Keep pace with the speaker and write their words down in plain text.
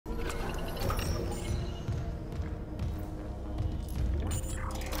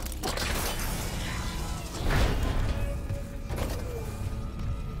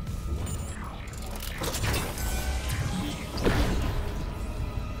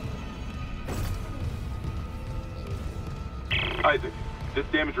Isaac. This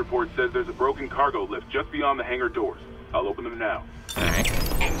damage report says there's a broken cargo lift just beyond the hangar doors. I'll open them now. Alright.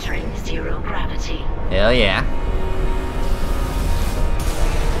 Entering zero gravity. Hell yeah.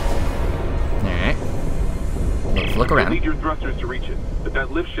 Alright. Let's look around. You'll need your thrusters to reach it, but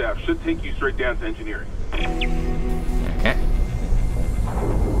that lift shaft should take you straight down to engineering. Okay.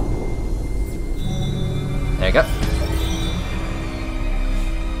 There you go.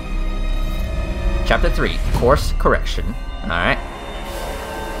 Chapter 3, Course Correction. Alright.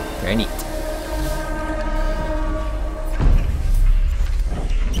 Very neat.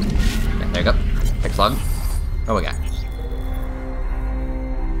 There you go. Text log. What we got?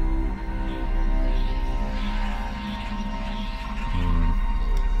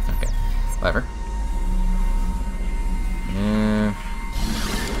 Okay. Whatever.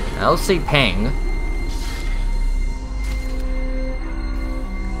 I'll see Peng.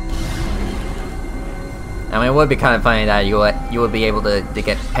 I mean, it would be kind of funny that you would be able to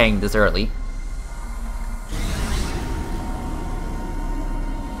get Peng this early.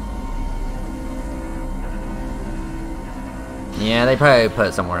 Yeah, they probably put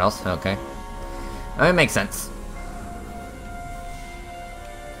it somewhere else. Okay. I mean, it makes sense.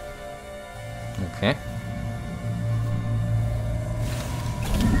 Okay.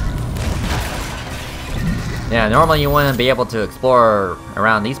 Yeah, normally you wouldn't be able to explore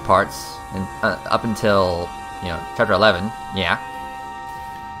around these parts and, up until, you know, Chapter 11. Yeah.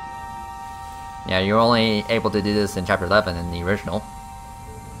 Yeah, you're only able to do this in Chapter 11 in the original.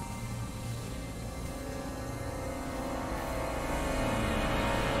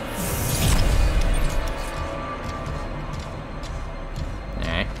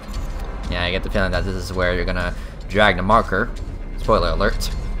 Alright. Yeah, I get the feeling that this is where you're gonna drag the marker. Spoiler alert.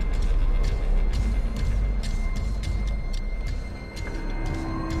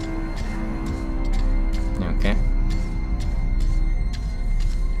 Okay.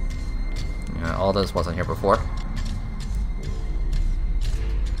 Yeah, all this wasn't here before.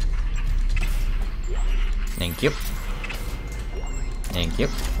 Thank you. Thank you.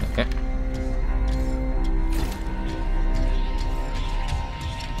 Okay.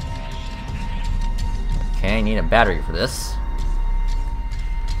 Okay, I need a battery for this.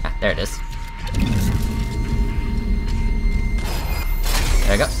 Ah, there it is.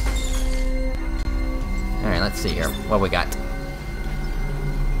 There we go. Alright, let's see here. What we got?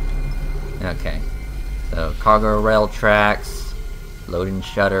 Okay. So, cargo rail tracks, loading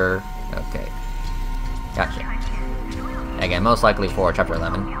shutter. Okay. Gotcha. Again, most likely for Chapter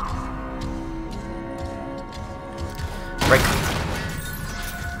 11. Break.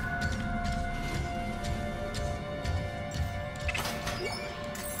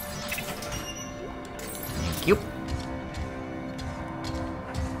 Thank you.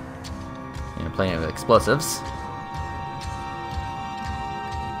 And plenty of explosives.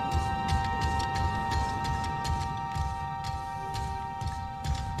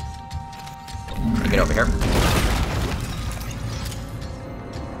 Get over here.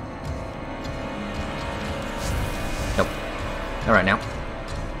 Nope. Alright now.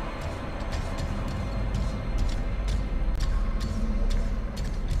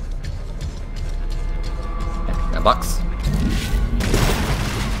 That box.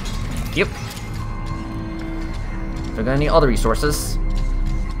 Thank you. We're gonna need all the resources.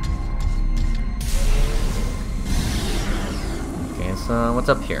 Okay, so what's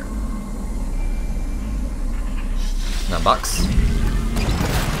up here? That box.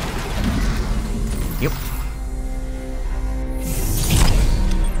 Yep.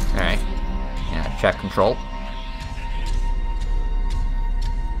 Alright. Yeah, check control.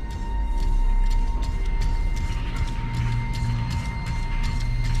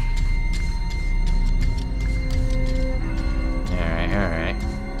 Alright.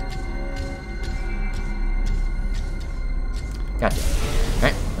 Gotcha.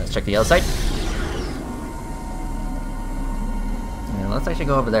 Alright, let's check the other side. Let's actually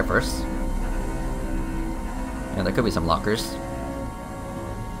go over there first. Yeah, there could be some lockers.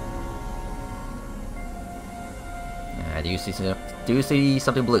 Do you see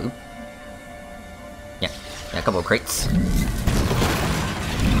something blue? Yeah, a couple of crates.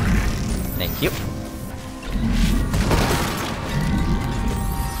 Thank you.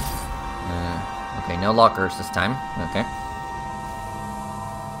 Okay, no lockers this time. Okay.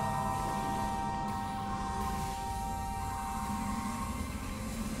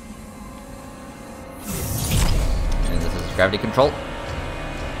 Gravity control?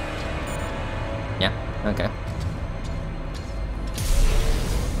 Yeah, okay.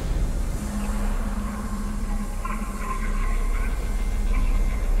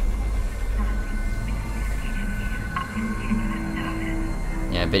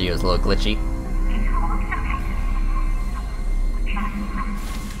 video is a little glitchy.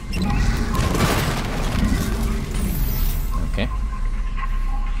 Okay.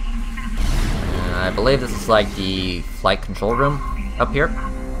 I believe this is like the flight control room up here.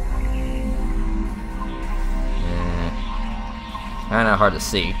 Kinda hard to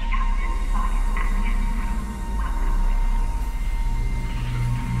see.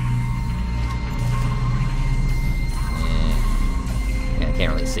 Yeah, I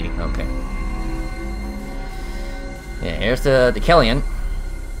can't really see. Okay. Yeah, here's the Killian.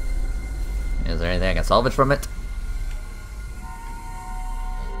 Is there anything I can salvage from it?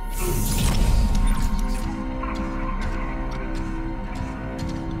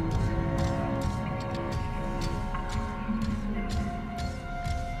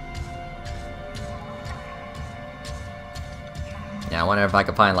 Yeah, I wonder if I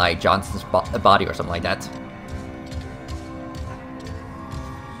could find, like, Johnson's body or something like that.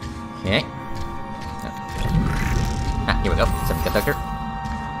 Okay. Ah, here we go. Semiconductor.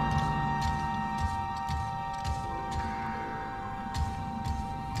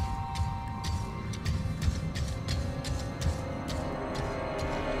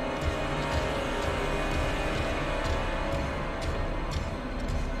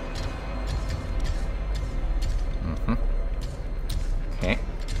 Okay.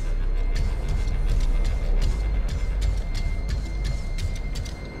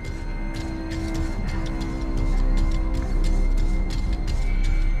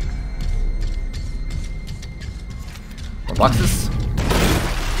 More boxes.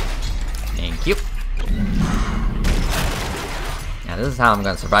 Thank you. Now this is how I'm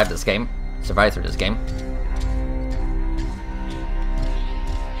gonna survive this game. Survive through this game.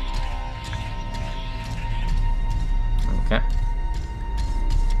 Okay.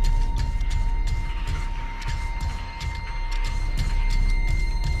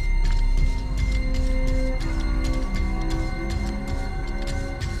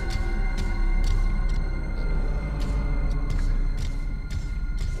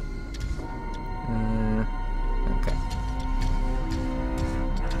 Okay.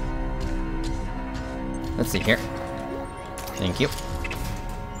 Let's see here. Thank you.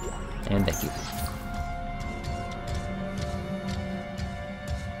 And thank you.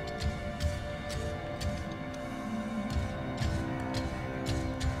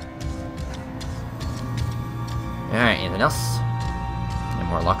 Alright, anything else? And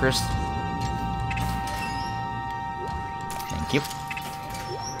more lockers. Thank you.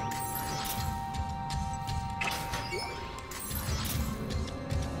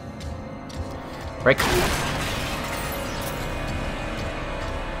 Break.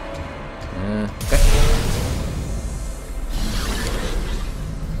 Okay.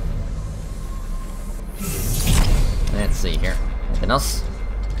 Let's see here. Anything else?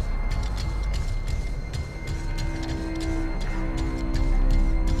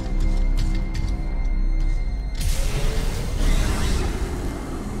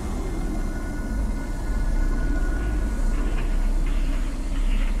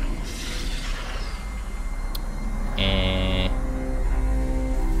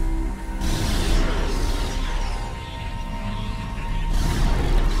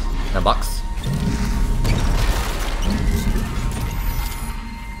 No box.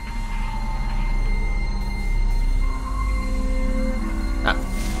 Ah.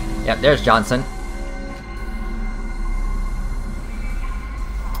 Yep, there's Johnson.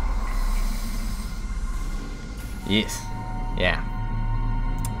 Yes. Yeah.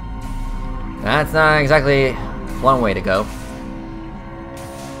 That's not exactly one way to go.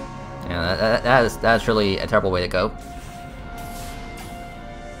 Yeah, that's really a terrible way to go.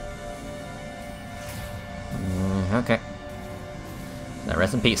 Okay. Now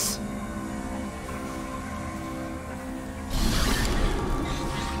rest in peace.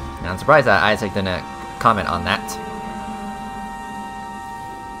 Now I'm surprised that Isaac didn't comment on that.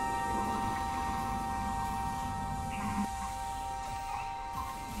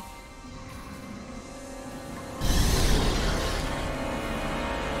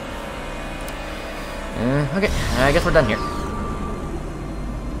 Okay, I guess we're done here.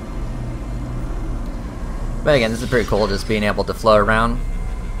 But again, this is pretty cool, just being able to float around.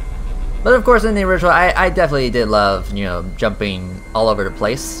 But of course, in the original, I definitely did love, you know, jumping all over the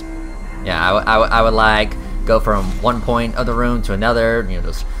place. Yeah, I would like go from one point of the room to another, you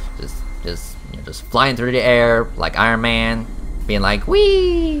know, just flying through the air like Iron Man, being like,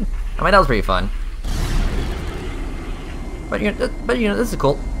 whee! I mean, that was pretty fun. But you know, this is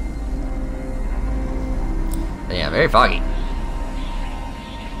cool. But yeah, very foggy.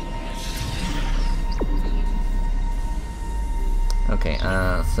 Okay,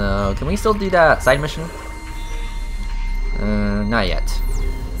 so can we still do that side mission? Not yet.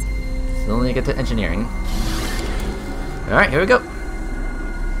 Still need to get to engineering. Alright, here we go.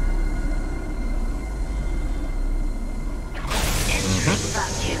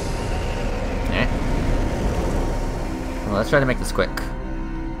 Alright. Well, let's try to make this quick.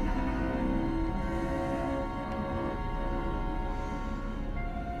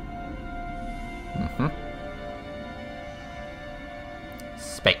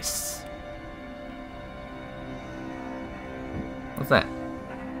 Space. What's that?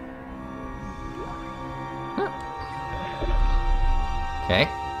 Okay.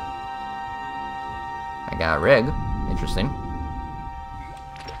 I got a rig. Interesting.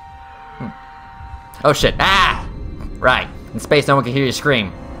 Oh shit. Ah! Right. In space, no one can hear you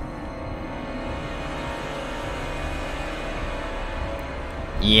scream.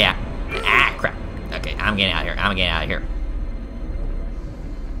 Yeah. Ah, crap. Okay, I'm getting out of here. I'm getting out of here.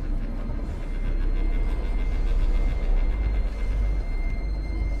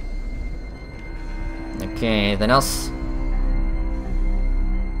 Okay, anything else?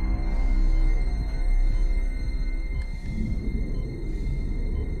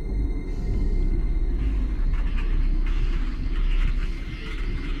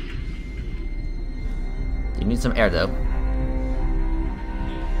 You need some air though.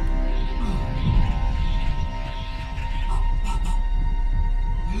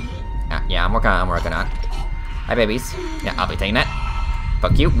 Yeah, I'm working on it. Hi babies. Yeah, I'll be taking that.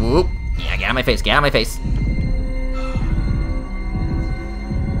 Fuck you. Whoop. Yeah, get out of my face, get out of my face.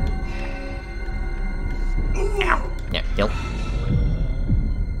 Ow. Yeah, kill.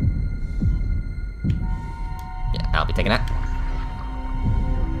 Yeah, I'll be taking that.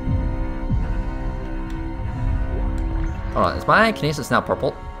 Hold on, is my kinesis now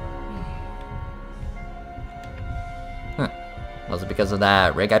purple? Huh. Was it because of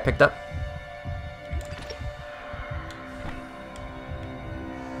that rig I picked up?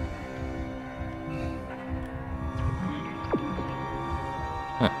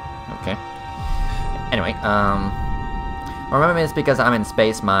 Okay. Anyway, or maybe it's because I'm in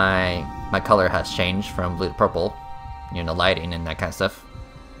space, my color has changed from blue to purple. You know, lighting and that kind of stuff.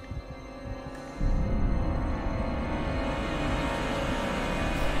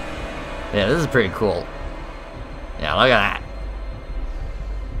 Yeah, this is pretty cool. Yeah, look at that.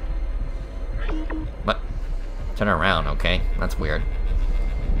 What? Turn around, okay. That's weird.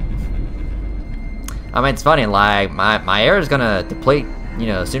 I mean, it's funny, like, my air is gonna deplete, you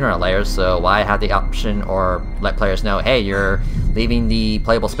know, sooner or later, so why have the option or let players know, hey, you're leaving the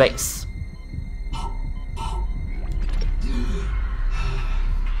playable space?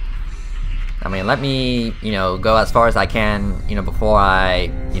 I mean, let me, you know, go as far as I can, you know, before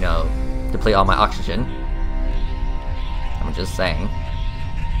I, you know, deplete all my oxygen. I'm just saying.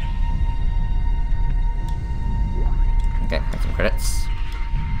 Okay, make some credits.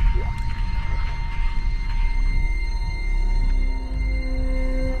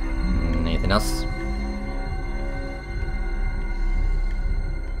 Anything else?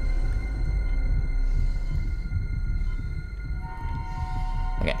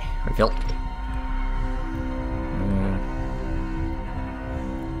 Okay, refill.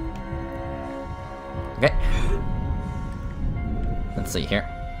 Okay. Let's see here.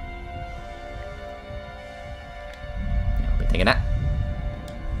 I'll be taking that.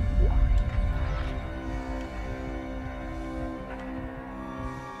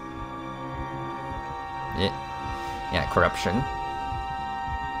 Yeah, corruption.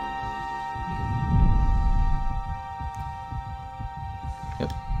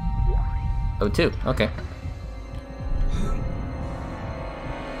 Yep. O2, okay.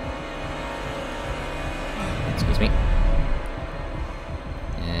 Excuse me.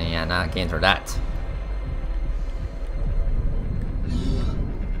 Yeah, not getting through that.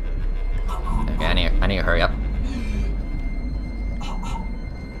 Okay, I need to hurry up.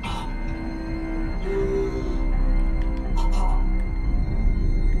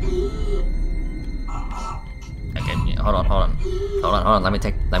 Okay, hold on. Let me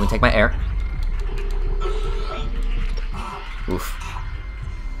take my air. Oof.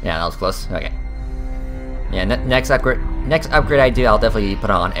 Yeah, that was close. Okay. Yeah, next upgrade I do, I'll definitely put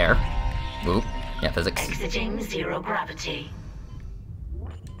on air. Ooh, yeah, physics. Exiting zero gravity.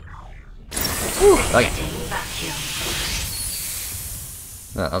 Ooh, okay. Exiting vacuum.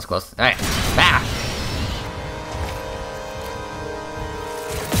 Oh, that was close. Alright. Ah!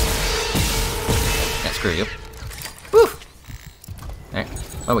 Yeah, screw you. Woo! Alright,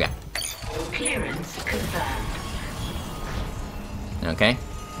 what do we got? Clearance confirmed. Okay.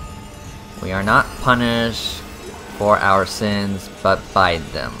 We are not punished for our sins, but by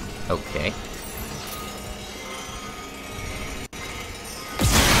them. Okay.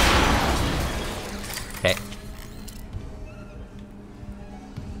 Okay.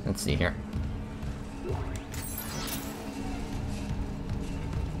 Let's see here.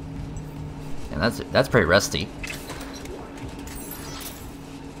 And that's pretty rusty.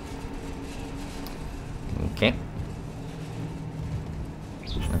 Okay.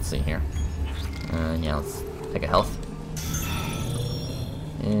 Let's see here. Yeah, let's take a health.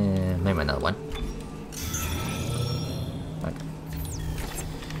 Maybe another one. Okay.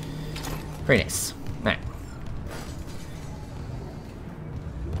 Pretty nice. Alright.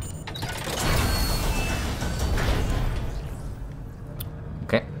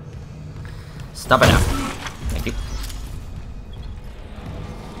 Okay. Stop it out. Thank you.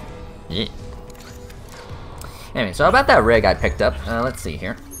 Yeah. Anyway, so about that rig I picked up, let's see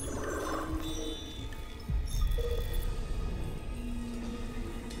here.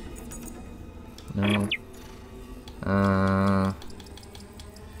 No.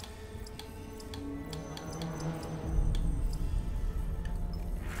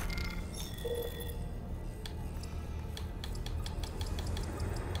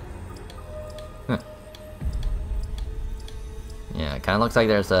 Yeah, it kind of looks like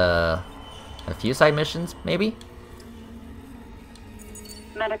there's a few side missions, maybe?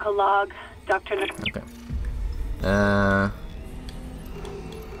 Medical log, Dr. Okay.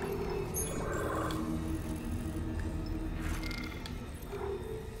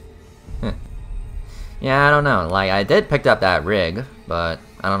 Yeah, I don't know. Like, I did pick up that rig, but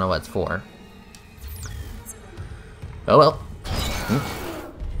I don't know what it's for. Oh well.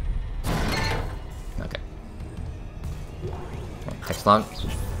 Okay. Text log.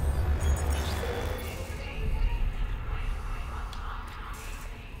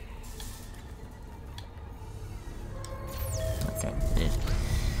 Okay.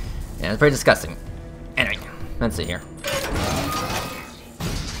 Yeah, it's pretty disgusting. Anyway, let's see here.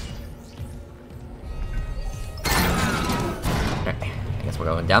 We're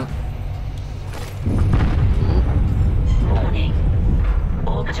going down. Warning.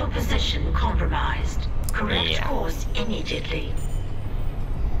 Orbital position compromised. Correct course immediately.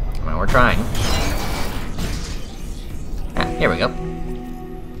 Well, we're trying. Ah, here we go.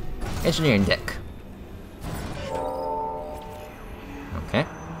 Engineering deck. Okay.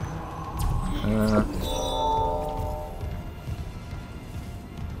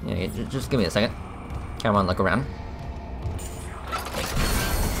 Yeah, just give me a second. Come on, look around.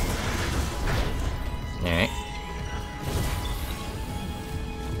 Alright.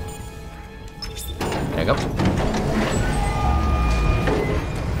 There you go.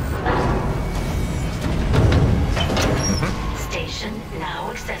 Station now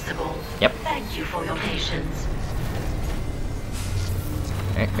accessible. Yep. Thank you for your patience.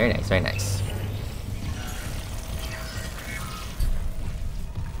 Alright, very nice, very nice.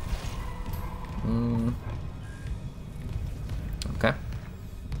 Okay.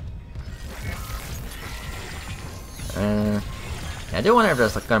 I do wonder if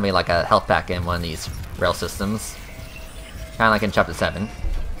there's gonna be like a health pack in one of these rail systems. Kinda like in Chapter 7.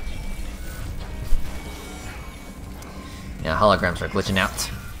 Yeah, holograms are glitching out.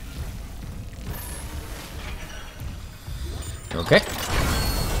 Okay.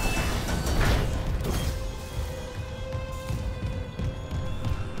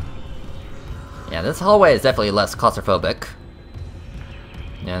 Yeah, this hallway is definitely less claustrophobic.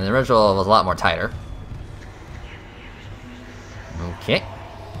 Yeah, the original was a lot more tighter. Okay.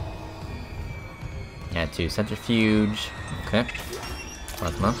 Add to centrifuge. Okay.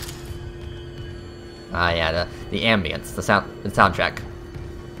 Plasma. Ah, yeah, the ambience, the soundtrack.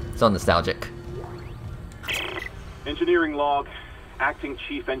 So nostalgic. Engineering log. Acting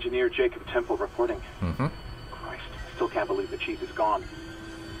Chief Engineer Jacob Temple reporting. Christ, still can't believe the chief is gone.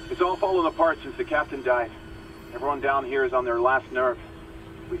 It's all fallen apart since the captain died. Everyone down here is on their last nerve.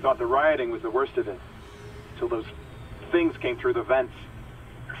 We thought the rioting was the worst of it. Till those things came through the vents.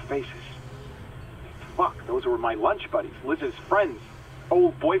 Their faces. Fuck, those were my lunch buddies, Liz's friends,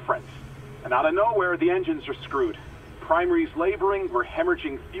 old boyfriends. And out of nowhere, the engines are screwed. Primary's laboring, we're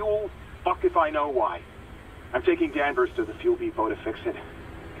hemorrhaging fuel. Fuck if I know why. I'm taking Danvers to the fuel depot to fix it.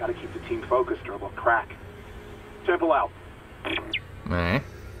 Gotta keep the team focused or we'll crack. Temple out. Alright.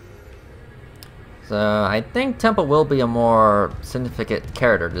 So, I think Temple will be a more significant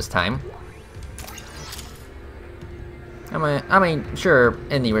character this time. I mean, sure,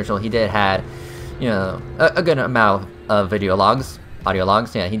 in the original he did had, you know, a good amount of audio logs.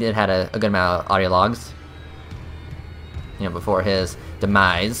 Yeah, he did had a good amount of audio logs. You know, before his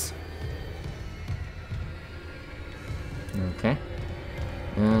demise. Okay.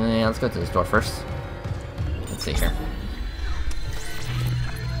 Yeah, let's go to the store first. Let's see here.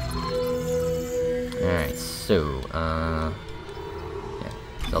 Alright, so, yeah,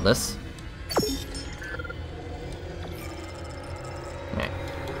 sell this. Alright,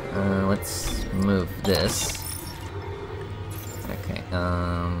 let's move this. Okay,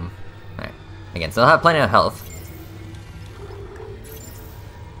 alright. Again, so I'll have plenty of health.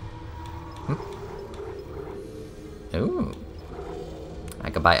 Ooh. I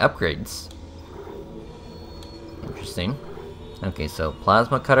could buy upgrades. Interesting. Okay, so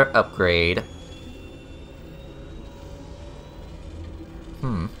plasma cutter upgrade.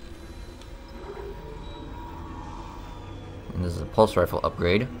 And this is a pulse rifle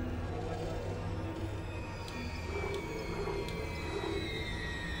upgrade.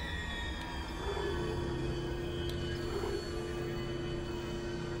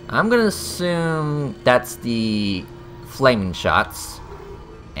 I'm gonna assume that's the flaming shots,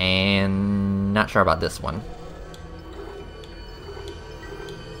 and not sure about this one.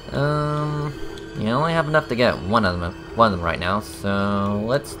 You only have enough to get one of them right now, so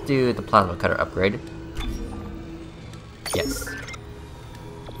let's do the plasma cutter upgrade. Yes.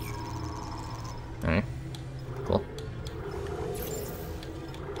 Alright. Cool.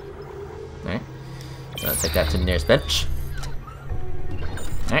 Alright. So let's take that to the nearest bench.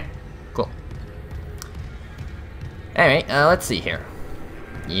 Alright. Cool. Alright, let's see here.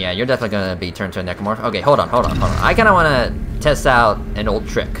 Yeah, you're definitely gonna be turned to a necromorph. Okay, hold on. I kinda wanna test out an old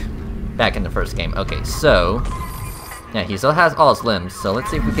trick back in the first game. Okay, so yeah, he still has all his limbs, so let's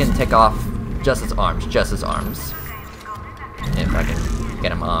see if we can take off just his arms. If I can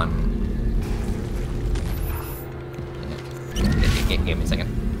get him on. Give me a second.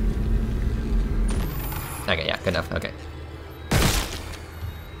 Okay, yeah, good enough, okay.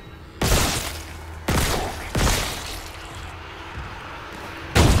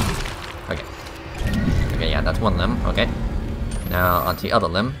 Okay, yeah, that's one limb, okay. Now, onto the other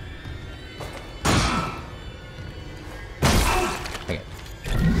limb. Okay.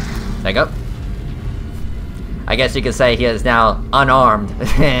 There you go. I guess you could say he is now unarmed.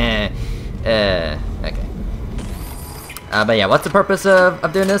 Okay. But yeah, what's the purpose of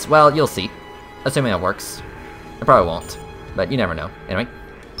doing this? Well, you'll see. Assuming it works. It probably won't. But you never know. Anyway,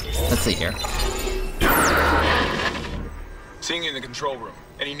 let's see here. Seeing you in the control room.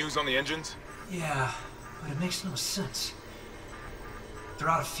 Any news on the engines? Yeah, but it makes no sense. They're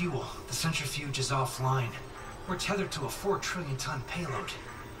out of fuel. The centrifuge is offline. We're tethered to a 4 trillion ton payload.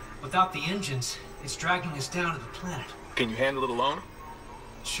 Without the engines, it's dragging us down to the planet. Can you handle it alone?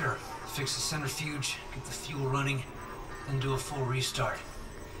 Sure. Fix the centrifuge, get the fuel running, then do a full restart.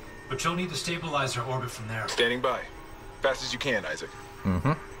 But you'll need to stabilize our orbit from there. Standing by. Fast as you can, Isaac.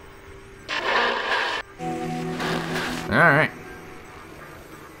 Alright.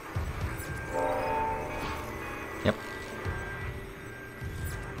 Yep.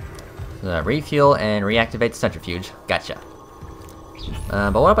 So, refuel and reactivate the centrifuge. Gotcha.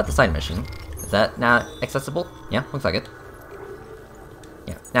 But what about the side mission? Is that now accessible? Yeah, looks like it.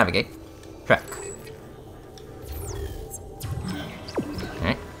 Yeah, navigate. Track.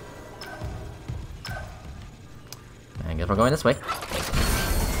 Alright. I guess we're going this way.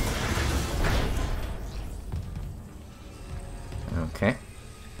 Okay.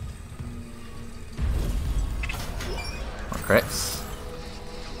 More crits.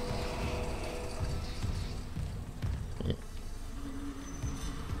 Yeah.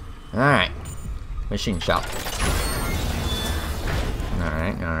 Alright. Machine shop.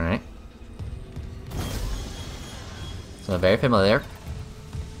 Alright. So very familiar.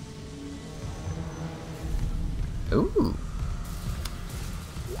 Ooh.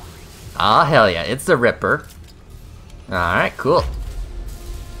 Ah, hell yeah, it's the Ripper. Alright, cool.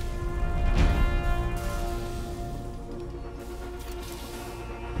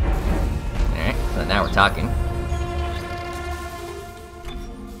 Alright, so now we're talking.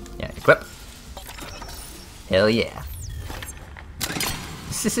 Yeah, equip. Hell yeah.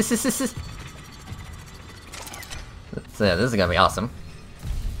 So yeah, this is gonna be awesome.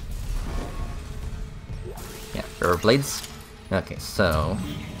 Yeah, river blades. Okay, so...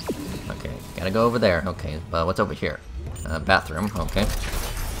 Okay, gotta go over there. Okay, but what's over here? Bathroom, okay.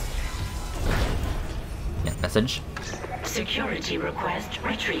 Yeah, message. Security request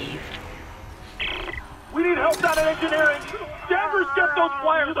retrieved. We need help down in engineering. Danvers, get those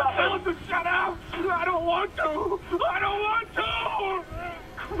wires up. Tell us to shut out. I don't want to.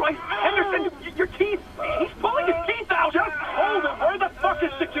 Christ, Henderson, your teeth. He's pulling his teeth out. Just hold him. Where the fuck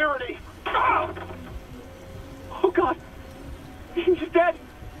is security? Oh God, he's dead.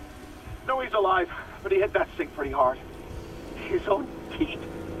 No, he's alive, but he hit that sink pretty hard. his own teeth.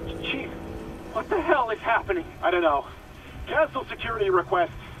 Chief, what the hell is happening? I don't know. Cancel security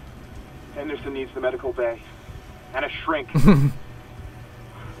request. Henderson needs the medical bay. And a shrink.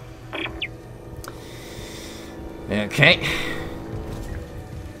 Okay.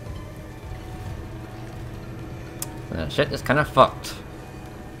 Shit is kind of fucked.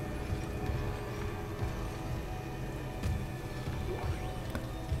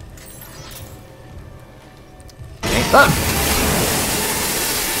 Okay, fuck!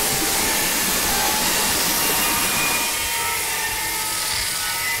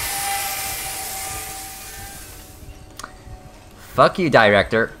 Fuck you,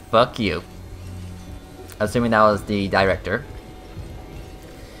 director. Fuck you. Assuming that was the director.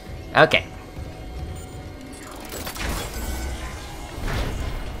 Okay.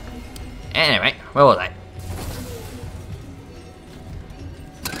 Anyway, where was I?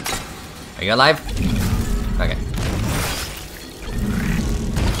 Are you alive? Okay.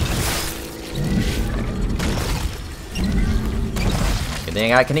 Good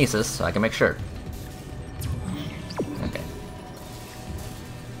thing I got kinesis, so I can make sure. Okay.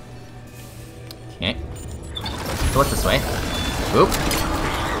 Okay. So what's this way? Oop.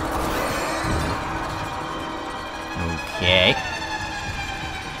 Okay.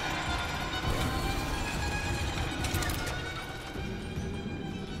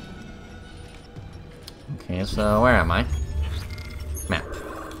 Okay, so where am I? Map.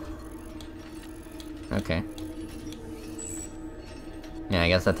 Okay. Yeah, I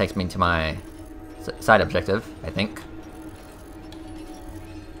guess that takes me to my side objective, I think.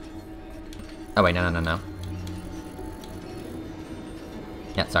 Oh wait, no.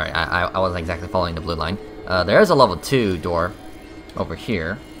 Yeah, sorry, I wasn't exactly following the blue line. There is a level 2 door over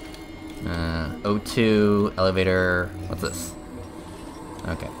here. O2, elevator, what's this?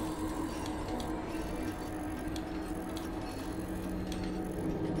 Okay.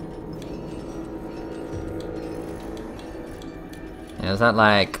 Is that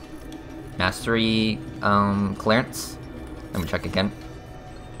like mastery clearance? Let me check again.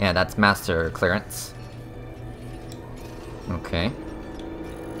 Yeah, that's master clearance. Okay.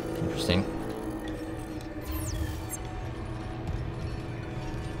 Interesting.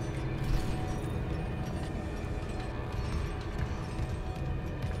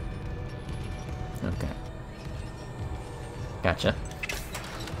 Okay. Gotcha.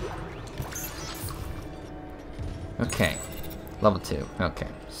 Okay. Level 2. Okay,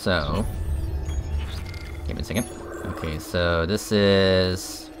 so... Give me a second. Okay, so this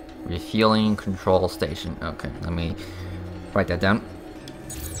is... Refueling control station. Okay, let me write that down.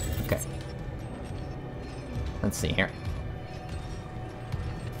 Okay. Let's see here.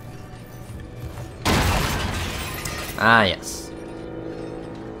 Ah, yes.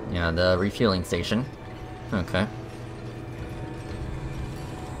 Yeah, the refueling station. Okay.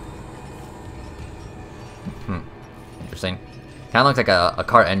 Interesting. Kinda looks like a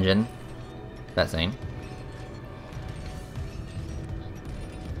car engine. That's saying.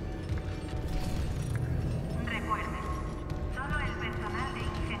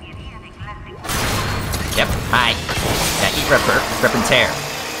 Yep, hi. Yeah, eat rip and tear.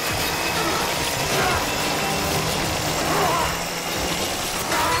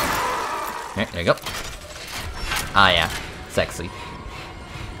 Okay, there you go. Ah yeah, sexy.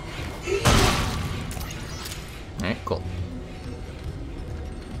 Alright, cool.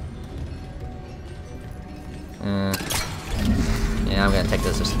 Yeah, I'm gonna take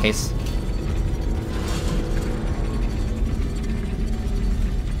this just in case.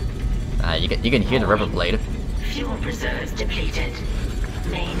 You can hear the rubber blade. Fuel reserves depleted.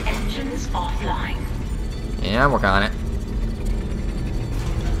 Main engines offline. Yeah, I'm working on it.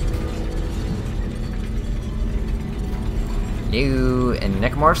 You and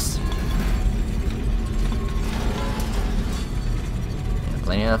necromorphs. Yeah,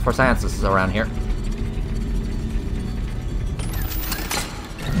 plenty of for sciences around here.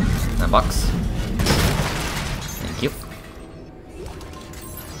 That box. Thank you.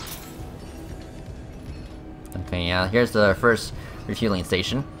 Okay, yeah, here's the first refueling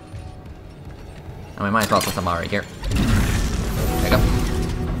station. I mean, might as well since I'm already here. There you go.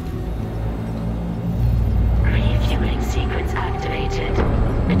 Refueling sequence activated.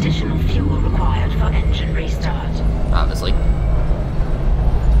 Additional fuel required for engine restart. Obviously.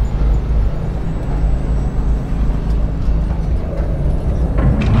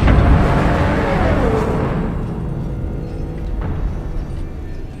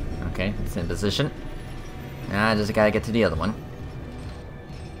 Okay, it's in position. Now I just gotta get to the other one.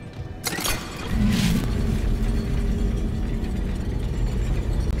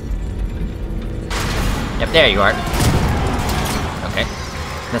 Yep, there you are.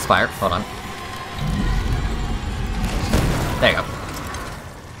 Misfire. Hold on. There you go.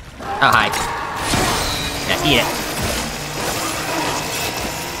 Oh, hi. Yeah, eat it.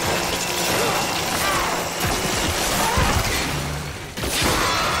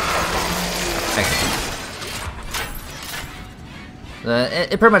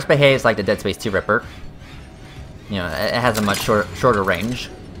 It pretty much behaves like the Dead Space 2 Ripper. You know, it has a much shorter range.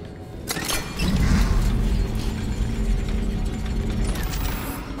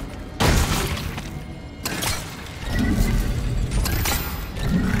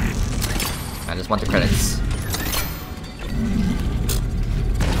 I just want the credits.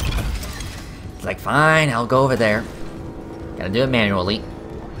 It's like, fine, I'll go over there. Gotta do it manually.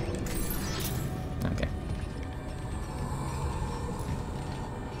 Okay.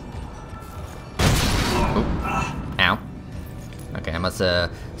 Ow. Okay, I must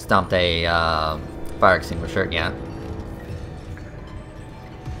have stomped a fire extinguisher, yeah.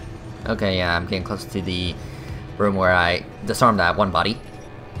 Okay, yeah, I'm getting close to the room where I disarmed that one body.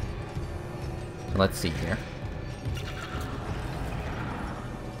 Let's see here.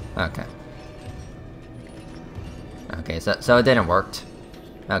 Okay. Okay, so it didn't work.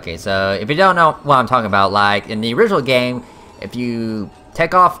 Okay, so if you don't know what I'm talking about, like in the original game, if you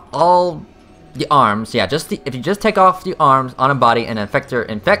take off all the arms, yeah, if you just take off the arms on a body and an infector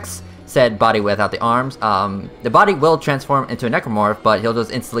infects said body without the arms, the body will transform into a necromorph, but he'll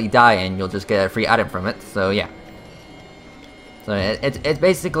just instantly die and you'll just get a free item from it, so yeah. So it's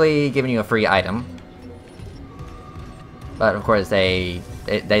basically giving you a free item. But of course they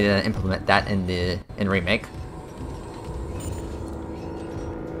didn't implement that in Remake.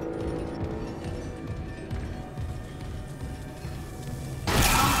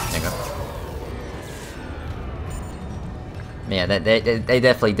 Yeah, they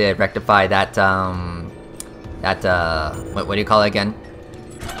definitely did rectify that, what do you call it again?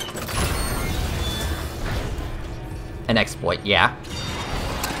 An exploit, yeah.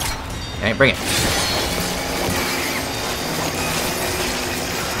 Alright, bring it.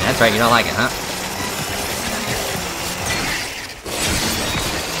 Yeah, that's right, you don't like it, huh?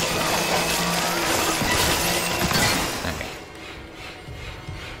 Okay.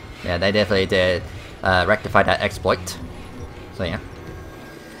 Yeah, they definitely did, rectify that exploit. So yeah.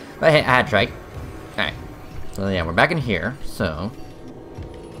 But hey, I had tried. Alright. So yeah, we're back in here, so...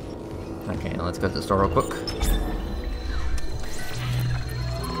 Okay, let's go to the store real quick.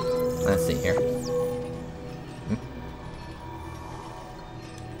 Let's see here.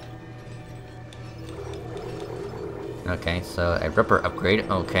 Okay, so a Ripper upgrade,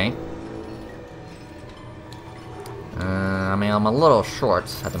 okay. I mean, I'm a little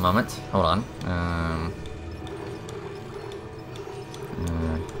short at the moment. Hold on.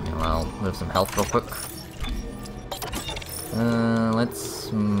 I'll move some health real quick.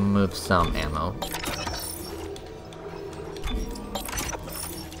 Let's move some ammo.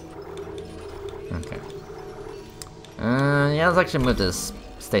 Okay. Yeah, let's actually move this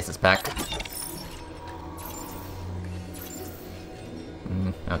stasis pack.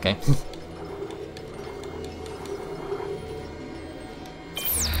 Okay.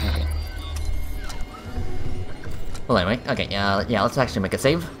 Okay. Well, anyway, okay, yeah, let's actually make a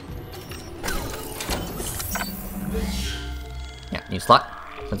save. Yeah, new slot,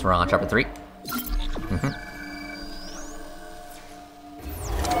 since we're on chapter 3. There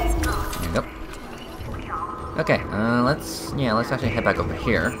you go. Okay, let's actually head back over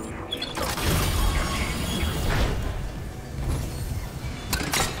here.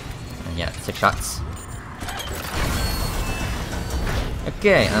 And yeah, 6 shots.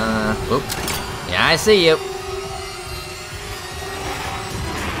 Okay, whoop. Yeah, I see you.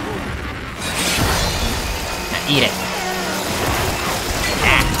 Now eat it.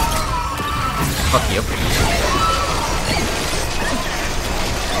 Fuck you.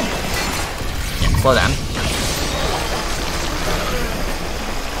 Yeah, slow down.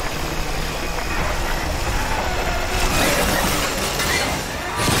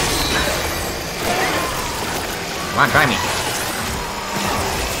 Come on, try me.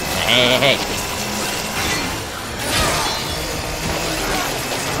 Hey.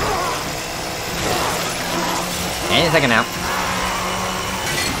 Any second now.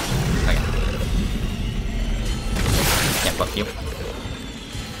 Fuck you.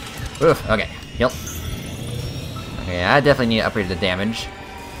 Oof, okay. Heal. Okay, I definitely need to upgrade the damage.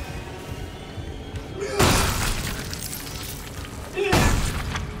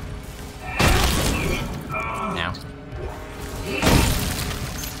 Now.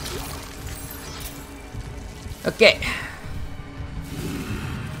 Okay.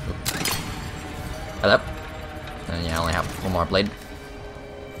 Hello. Yeah, I only have one more blade.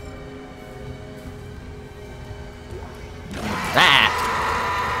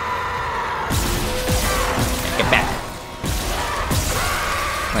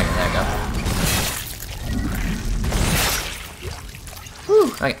 Okay, there we go. Whew,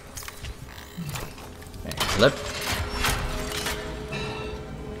 okay. Okay, flip.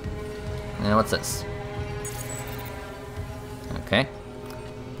 And what's this? Okay.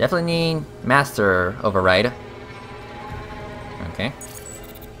 Definitely need Master Override. Okay.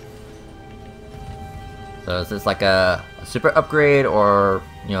 So is this like a super upgrade or,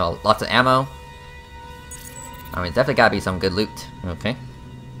 you know, lots of ammo? I mean, it's definitely gotta be some good loot. Okay.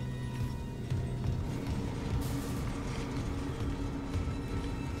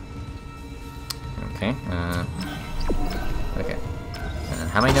 Okay, okay.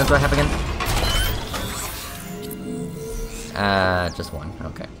 How many nodes do I have again? Just one,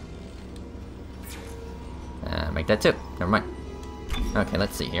 okay. Make that two, never mind. Okay,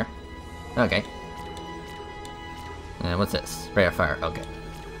 let's see here. Okay. And what's this? Spray of fire, okay.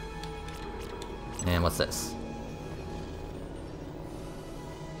 And what's this?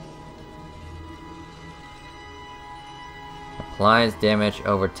 Applies damage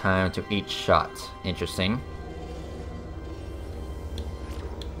over time to each shot. Interesting.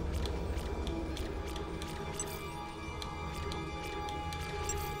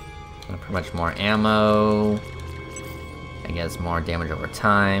 Pretty much more ammo. I guess more damage over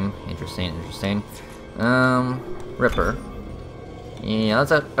time. Interesting, interesting. Ripper. Yeah,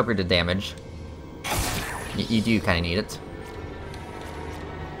 let's upgrade the damage. You do kind of need it.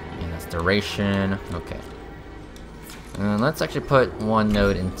 And that's duration. Okay. Let's actually put one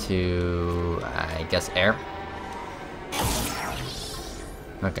node into, I guess, air.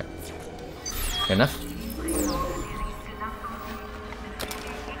 Okay. Good enough.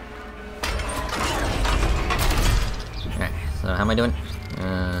 Okay, so how am I doing?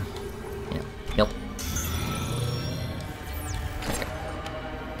 Yeah, heal. Okay.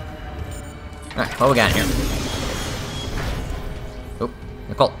 Alright, what we got here? Oh,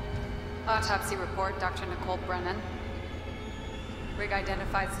 Nicole. Autopsy report, Dr. Nicole Brennan. Rig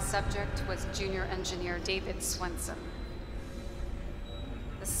identifies the subject was Junior Engineer David Swenson.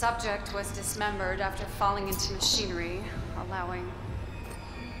 The subject was dismembered after falling into machinery, allowing...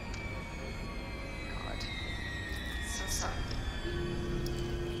 God. So sorry.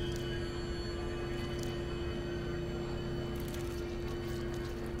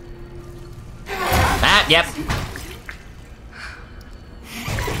 Ah, yep.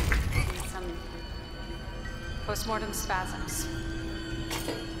 Some postmortem spasms.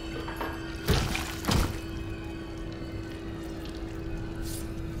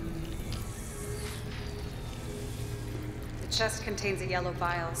 The chest contains a yellow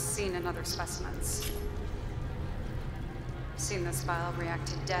vial seen in other specimens. I've seen this vial react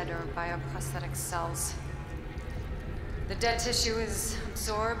to dead or bioprosthetic cells. The dead tissue is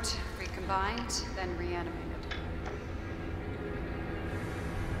absorbed, recombined, then reanimated.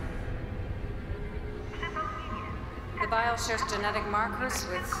 The vial shares genetic markers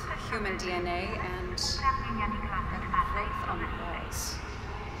with human DNA and growth on the walls.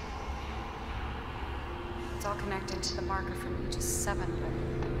 It's all connected to the marker from Aegis 7,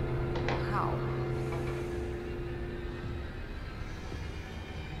 but how?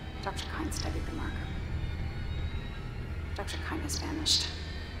 Dr. Kine studied the marker. Dr. Kine has vanished.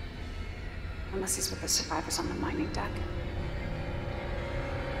 Unless he's with the survivors on the mining deck.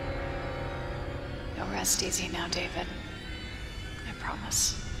 You'll rest easy now, David. I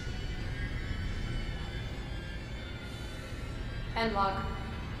promise. End log.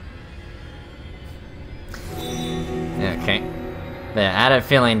 Okay. But yeah, I had a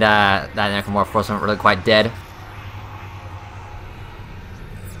feeling that necromorph wasn't really quite dead.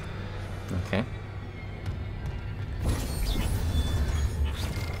 Okay.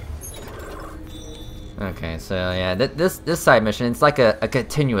 Okay, so yeah, this side mission, it's like a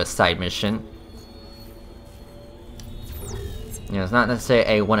continuous side mission. You know, it's not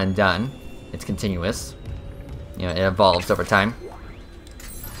necessarily a one and done. It's continuous. You know, it evolves over time.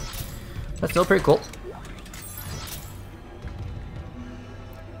 But still pretty cool.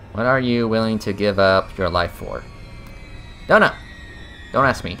 What are you willing to give up your life for? Don't know. Don't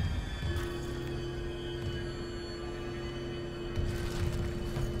ask me.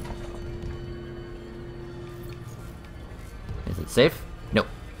 Is it safe? Nope.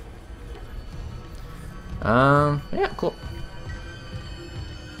 Yeah, cool.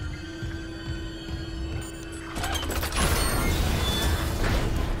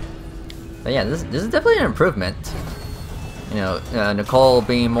 But yeah, this is definitely an improvement. You know, Nicole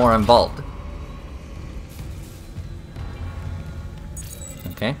being more involved.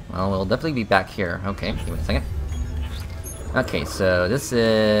 Okay, well, we'll definitely be back here. Okay, give me a second. Okay, so this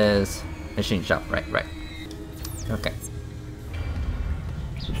is machine shop, right. Okay.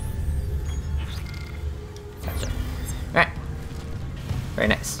 Gotcha. Alright. Very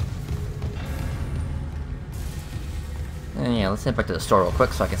nice. And yeah, let's head back to the store real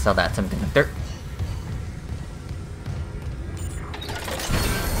quick so I can sell that semiconductor.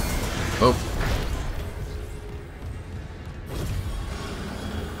 Oh.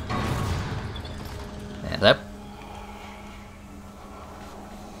 And up.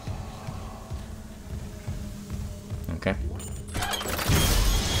 Okay.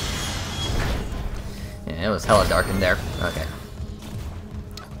 Yeah, it was hella dark in there. Okay.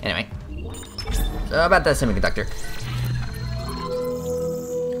 Anyway. So about that semiconductor.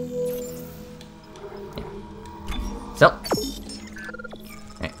 Yeah. So.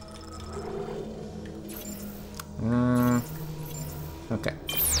 Okay. Okay.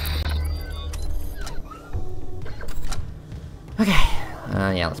 Okay.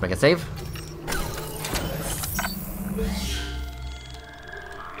 Yeah, let's make a save.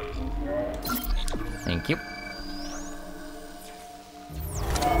 Thank you.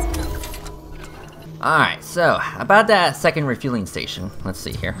 Alright, so, about that second refueling station. Let's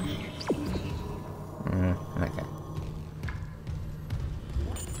see here. Okay.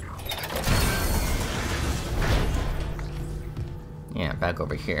 Yeah, back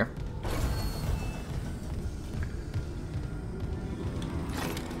over here.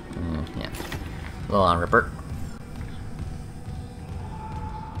 Yeah. A little on Ripper.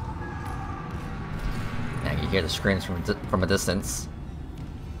 Yeah, you hear the screams from a distance.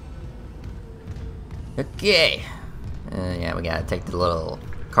 Okay. Yeah, we gotta take the little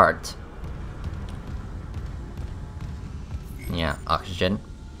cart. Yeah, oxygen.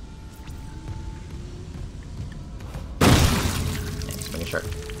 Yeah, just making sure.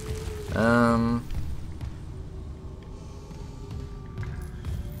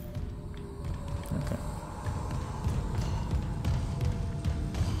 Okay.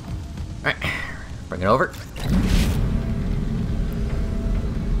 Alright. Bring it over.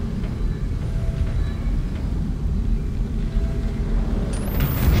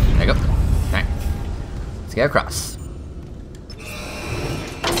 There you go. Alright. Let's get across.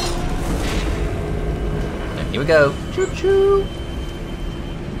 And here we go. Choo choo!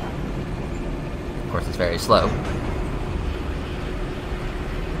 Of course, it's very slow.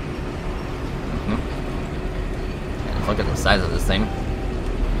 And look at the size of this thing.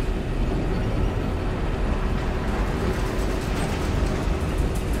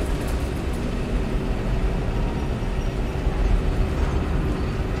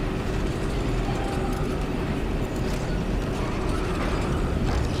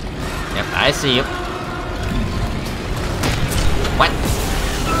 I see you. What?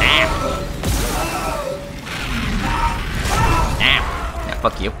 Ah. Ah. Yeah,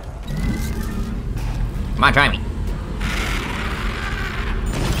 fuck you. Come on, try me.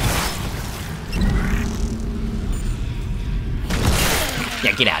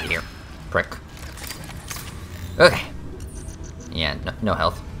 Yeah, get out of here, prick. Okay. Yeah, no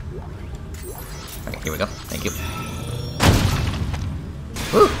health. Okay, here we go. Thank you.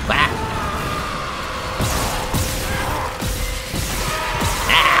 Woo! Wow!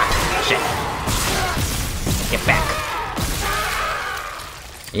 Get back.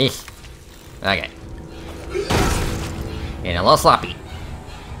 Eesh. Okay. Getting a little sloppy.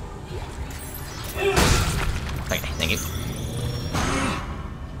 Okay, thank you.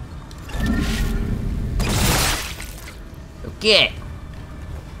 Okay.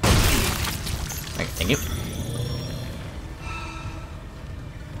 Okay, thank you.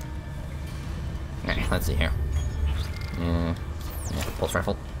 Okay, let's see here. Yeah, pulse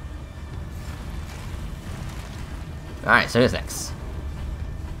rifle. Alright, so who's next?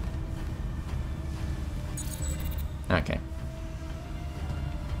 Okay.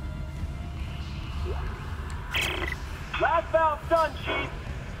 Last valve done, Chief.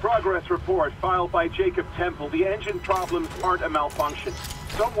 Progress report filed by Jacob Temple. The engine problems aren't a malfunction.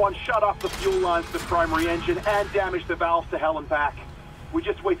 Someone shut off the fuel lines to the primary engine and damaged the valves to hell and back. We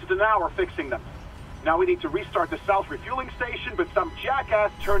just wasted an hour fixing them. Now we need to restart the south refueling station, but some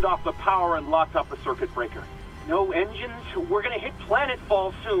jackass turned off the power and locked up the circuit breaker. No engines? We're gonna hit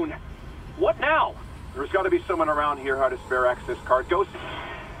planetfall soon. What now? There's gotta be someone around here who had a spare access card. Go.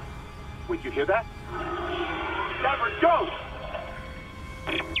 Wait, you hear that? Never go!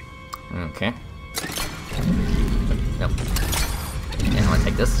 Okay. Nope. Yeah, I want to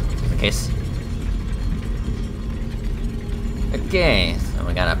take this, just in case. Okay, so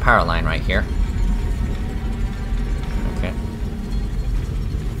we got a power line right here. Okay.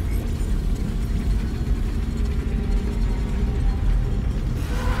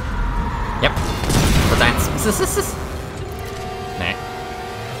 Yep. For science. Nah.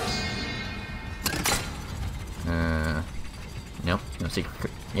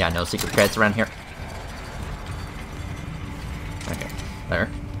 secret. Yeah, no secret credits around here. Okay, there.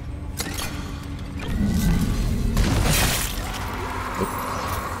 Oop.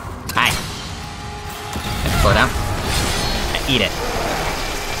 Hi. Slow down. Eat it.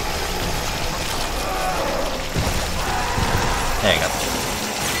 There you go.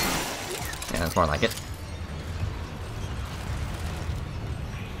 Yeah, that's more like it.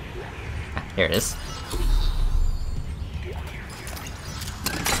 Ah, here it is.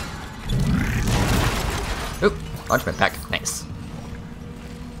 Oop, large med pack. Nice.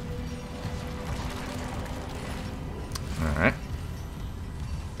 Alright.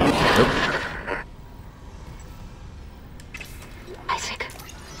 Isaac.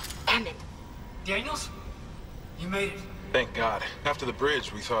 Hammond. Daniels? You made it. Thank God. After the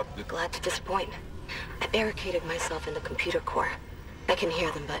bridge, we thought that... Glad to disappoint. I barricaded myself in the computer core. I can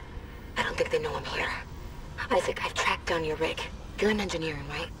hear them, but I don't think they know I'm here. Isaac, I've tracked down your rig. You're in engineering,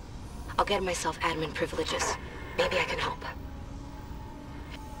 right? I'll get myself admin privileges. Maybe I can help.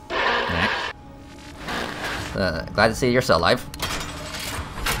 Alright. Glad to see you're still alive.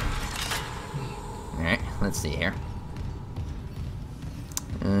 Alright, let's see here.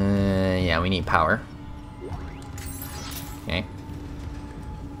 Yeah, we need power. Okay.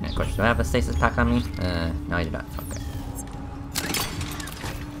 Yeah, question, do I have a stasis pack on me? No I do not. Okay.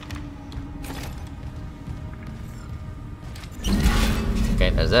 Okay,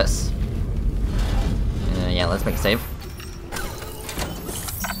 there's this. Yeah, let's make a save.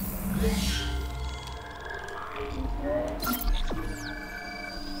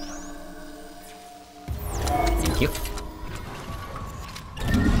 Thank you.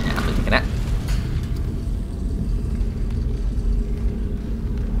 Yeah, I'm looking at.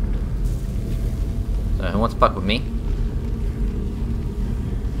 So, who wants to fuck with me?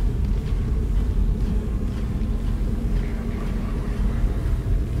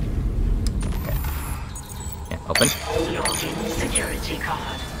 Okay. Yeah, open. Login security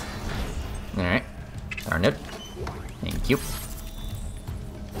card. Alright. Darn it. Thank you.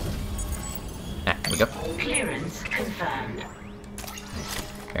 Ah, here we go. Clearance confirmed.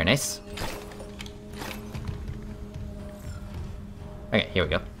 Very nice. Okay, here we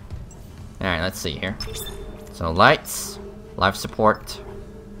go. Alright, let's see here. So, lights, life support.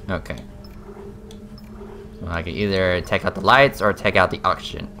 Okay. So I can either take out the lights or take out the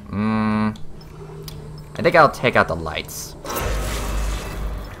oxygen. I think I'll take out the lights.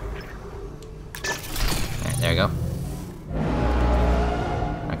 Alright, there we go.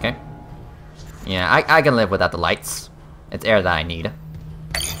 Okay. Yeah, I can live without the lights. It's air that I need.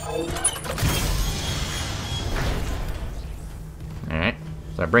 Alright,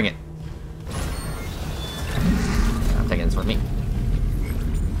 so bring it. I'm taking this with me.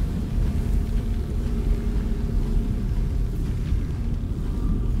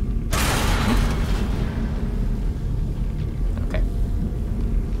 Okay.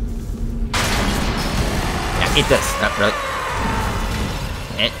 Yeah, eat this. Oh, really?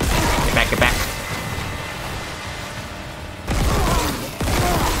 Get back, get back.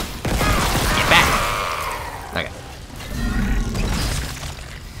 Get back! Okay.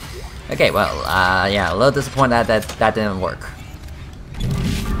 Okay, well, yeah, a little disappointed that didn't work.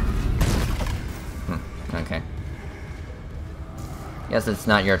 Okay. Guess it's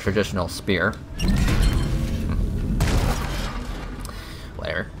not your traditional spear.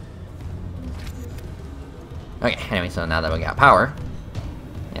 Whatever. Okay, anyway, so now that we got power,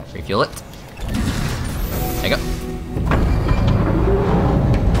 yeah, refuel it. There you go.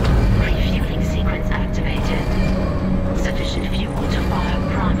 Refueling sequence activated. Sufficient fuel to fire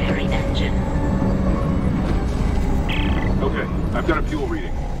primary engine. Okay, I've got a fuel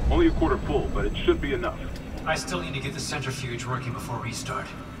reading. Only a quarter full, but it should be enough. I still need to get the centrifuge working before restart.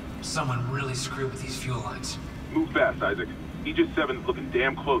 Someone really screwed with these fuel lines. Move fast, Isaac. Aegis 7's looking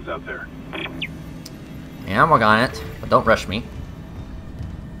damn close out there. Yeah, I'm working on it, but don't rush me.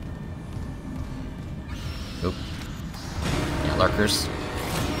 Oop. Yeah, lurkers.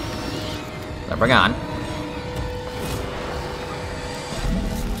 So bring on.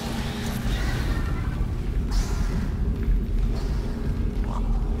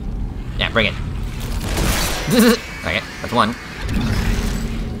 Yeah, bring it. Okay, that's one.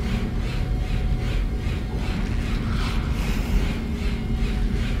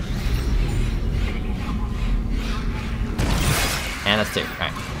 And that's two.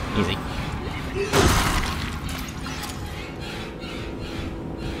 Alright, easy.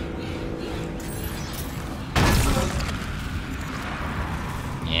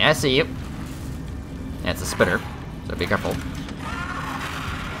 Yeah, I see you. That's a spitter, so be careful.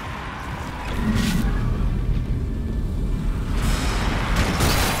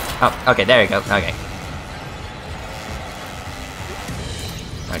 Oh, okay, there you go. Okay.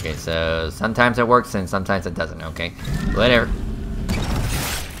 Okay, so sometimes it works and sometimes it doesn't. Okay, whatever.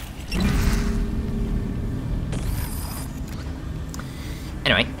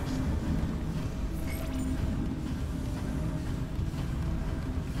 Anyway.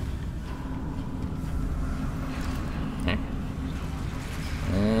 Okay.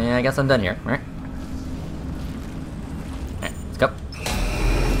 I guess I'm done here, right? Alright, let's go.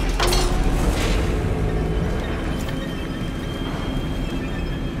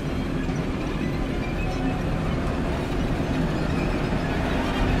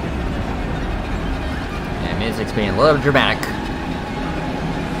 Yeah, music's being a little dramatic.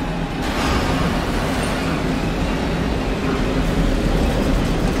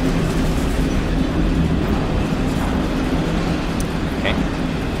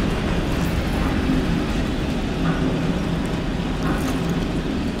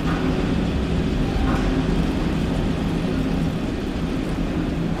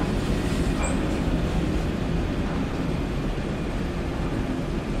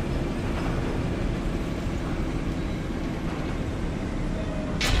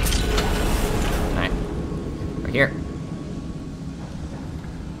 Here.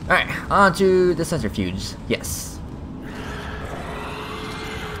 Alright, on to the centrifuge. Yes.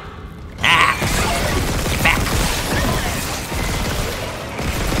 Ah! Get back!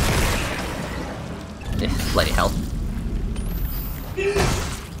 Bloody hell.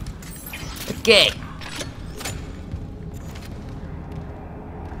 Okay.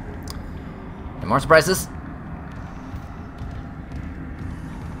 Any more surprises?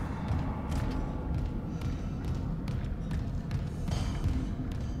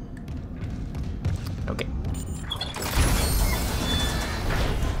 Okay.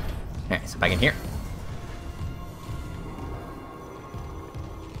 Alright, so back in here.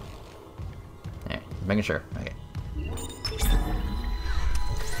 Alright, making sure. Okay.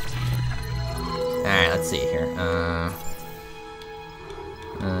 Alright, let's see here.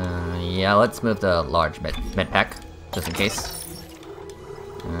 Yeah, let's move the large med pack, just in case.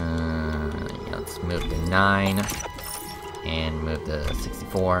 Yeah, let's move the 9 and move the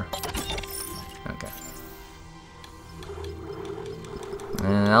 64. Okay.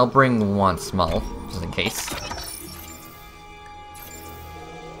 I'll bring one small, just in case.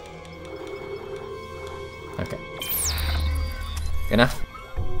 Okay. Good enough.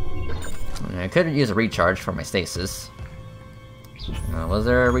 I could use a recharge for my stasis. Was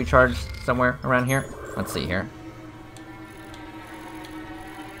there a recharge somewhere around here? Let's see here.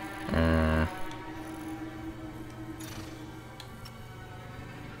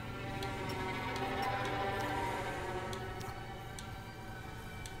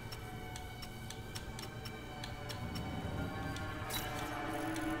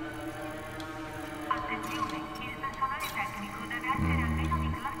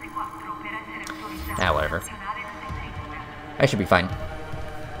 Ah, whatever. I should be fine.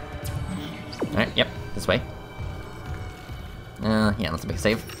 Alright, yep, this way. Yeah, let's make a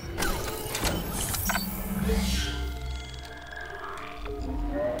save.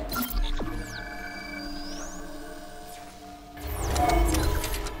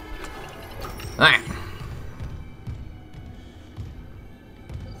 Alright.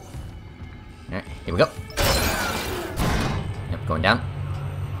 Alright, here we go. Yep, going down.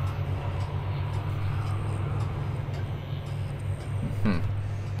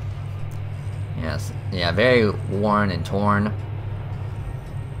 Yes, yeah, very worn and torn.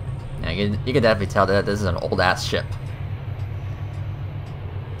 Yeah, you can definitely tell that this is an old-ass ship.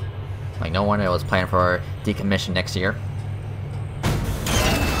 Like, no wonder it was planned for decommission next year.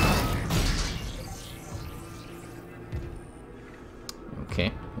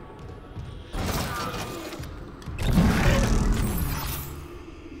 Okay.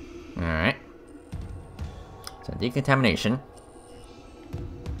 Alright. So, decontamination.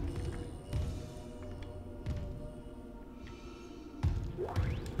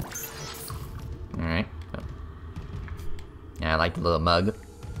 Alright. Oh. Yeah, I like the little mug.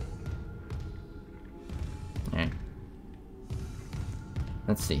 Alright.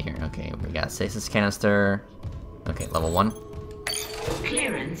 Let's see here. Okay, we got stasis canister. Okay, level 1.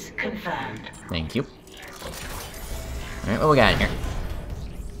 Clearance confirmed. Thank you. Alright, what we got in here?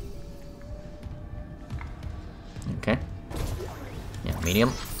 Okay. Yeah,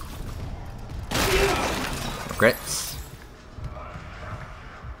 medium. Regrets.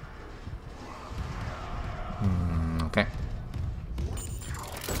 Okay.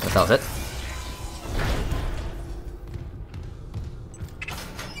 That was it.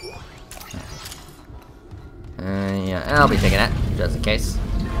 Yeah, I'll be taking that, just in case.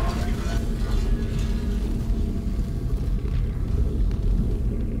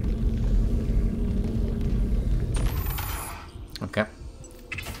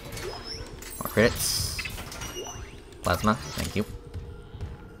 Credits. Plasma, thank you.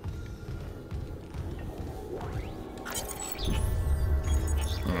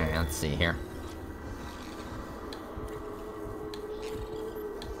 Alright, let's see here.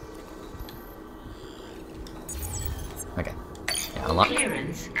 Okay. Yeah, unlock.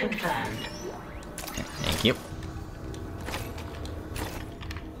 Clearance confirmed. Okay, thank you.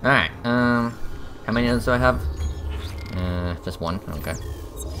 Alright, how many others do I have? Just one, okay.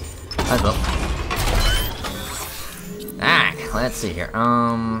 Might as well. Alright, let's see here.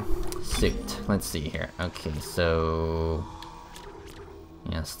 Suit. Let's see here. Okay, so...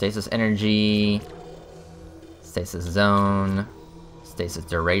 yeah, stasis energy... stasis zone... stasis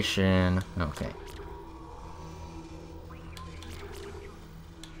duration... okay.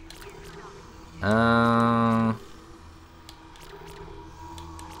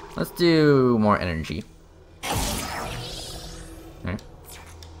 Let's do more energy. Okay.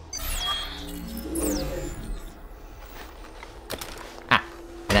 Ah,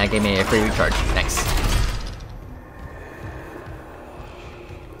 and that gave me a free recharge. Thanks.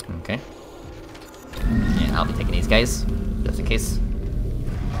 Okay. Yeah, I'll be taking these guys, just in case.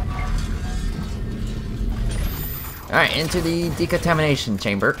 Alright, into the decontamination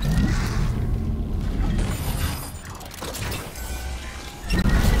chamber.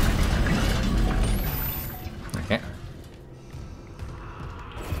 Okay.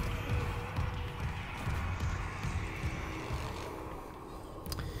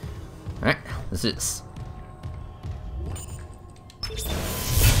 Alright, this is.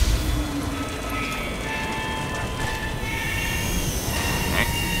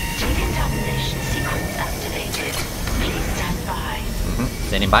 Decontamination sequence activated. Please stand by.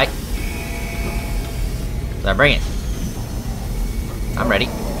 Standing by. So bring it. I'm ready.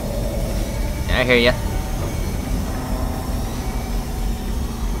 I hear ya.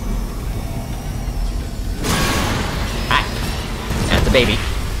 Hi. That's the baby.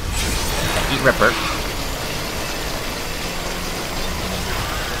 That eat Ripper.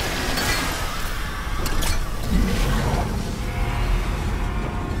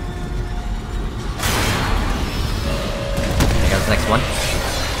 There goes the next one.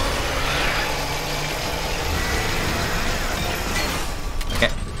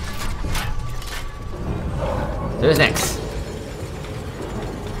 Okay. Who's next?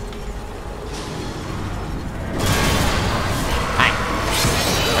 Hi.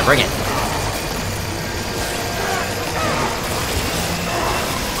 Now bring it.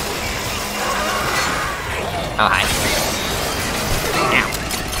 Oh, hi. Ow.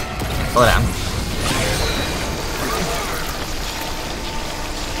 Slow down.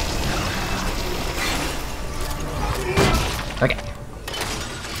 Okay.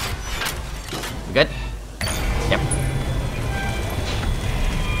 You good? Yep.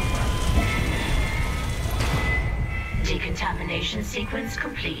 Decontamination sequence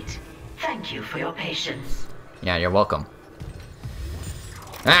complete. Thank you for your patience. Yeah, you're welcome.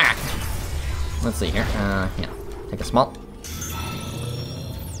 Ah! Let's see here. Yeah. Take a small.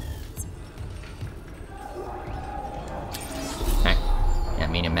 Okay. Yeah,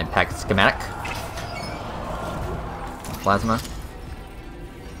 medium med pack schematic. Plasma.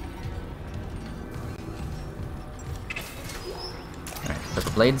 Alright,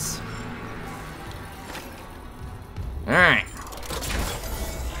 purple blades. Alright.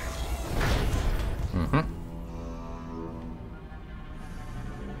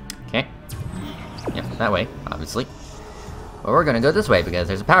 Okay. Yep, that way, obviously. Well, we're gonna go this way because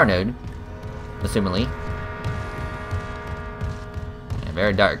there's a power node. Assumingly. Yeah,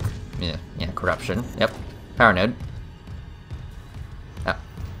 very dark. Yeah, corruption. Yep. Power node. Oh.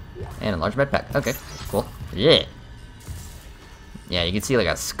 And a large med pack. Okay, cool. Yeah. Yeah, you can see like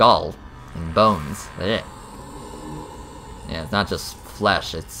a skull and bones. Yeah. Yeah, it's not just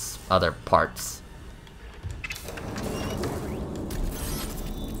flesh, it's other parts.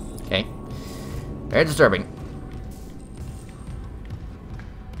 Okay. Very disturbing.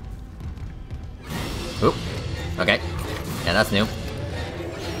 Oop. Okay. Yeah, that's new.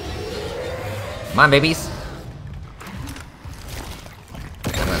 Come on, babies.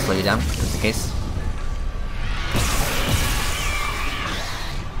 I'm gonna slow you down, just in case.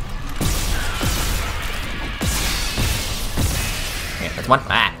 Okay, that's one.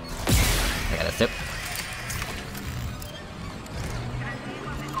 Ah! I got a sip.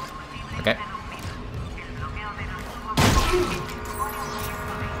 Okay.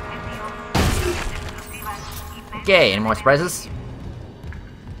 Okay, any more surprises?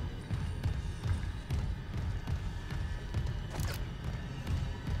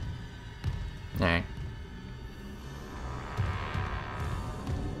 Alright.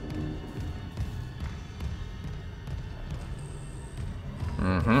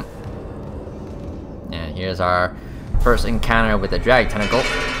 here's our first encounter with the drag tentacle.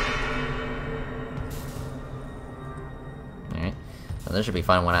 Alright, so this should be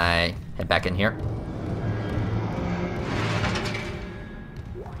fun when I head back in here.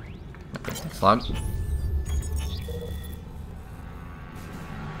 Okay, next log.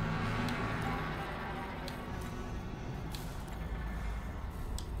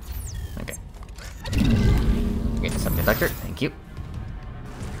 Okay. Get some conductor, thank you.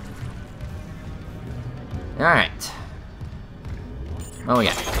 Alright. Oh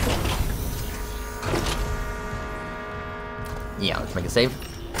yeah. Yeah, let's make a save.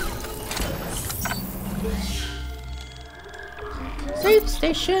 Save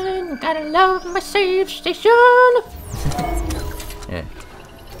station! Gotta love my save station! Yeah.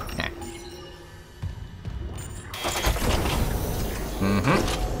 Alright.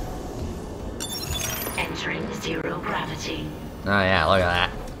 Entering zero gravity. Oh yeah, look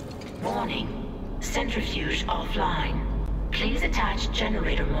at that. Warning. Centrifuge offline. Please attach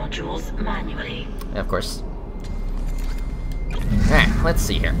generator modules manually. Yeah, of course. Alright, let's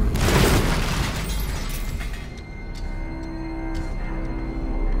see here.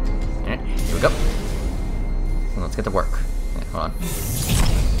 Alright, here we go. So let's get to work. Right, hold on.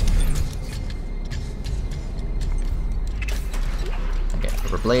 Okay,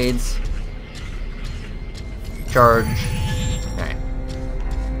 rubber blades. Charge. Alright.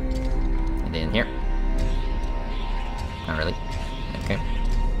 And in here. Not really. Okay.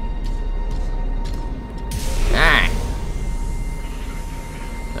 Alright.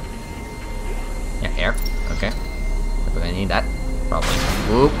 Nope. Yeah, air. Okay. We're gonna need that. Probably.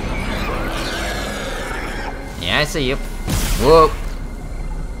 Whoop. Yeah, I see you. Whoop.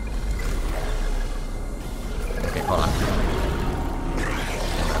 Okay, hold on.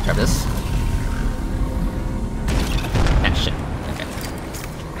 I'm gonna grab this. Ah, shit. Okay.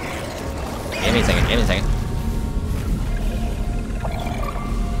 Give me a second, give me a second.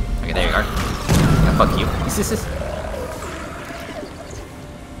 Okay, there you are. Yeah, fuck you.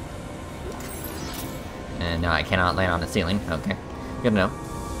 And no, I cannot land on the ceiling. Okay, good to know.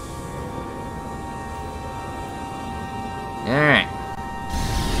 Alright.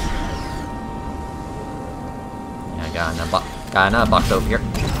 Yeah, I got another box over here.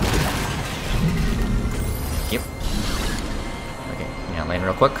 Thank you. Okay, yeah, land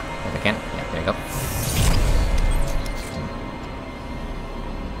real quick if I can. Yeah, there you go.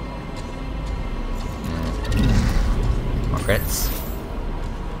 More credits.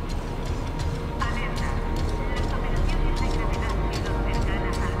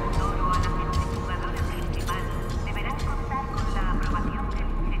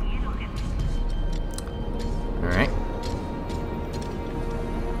 Alright.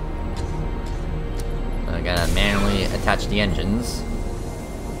 So I gotta manually attach the engines.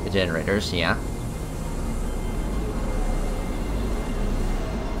 The generators, yeah.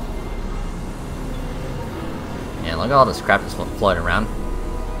 Yeah, look at all this crap that's floating around.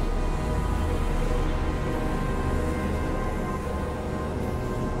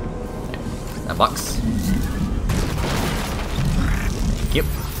 Okay, that box. Thank you.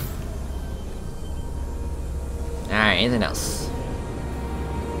 Alright, anything else?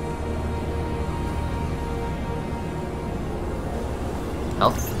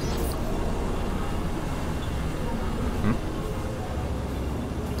 Health?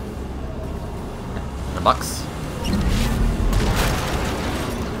 A box?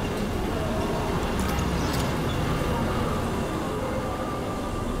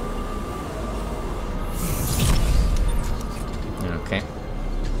 Okay.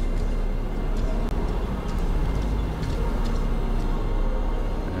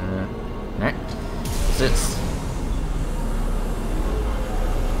 Alright. What's this?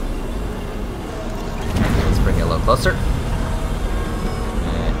 Let's bring it a little closer.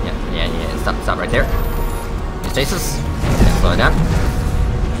 Yeah. Stop right there. Use stasis. And slow it down.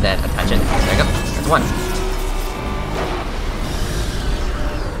 Then attach it. There you go. That's one.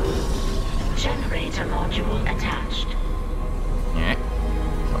 Generator module attached. Alright.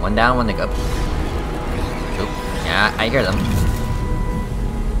 So one down, one to go. Oop. Yeah, I hear them.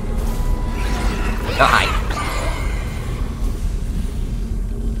 Oh, hi.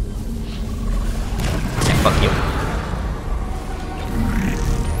 Yeah, fuck you.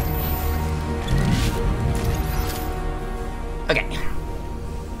 Okay.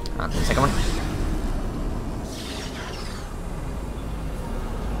 On to the second one.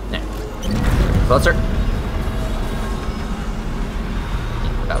 There. Closer.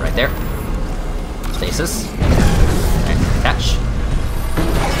 Yeah, about right there. Stasis. Alright, attach.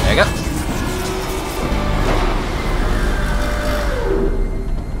 There you go.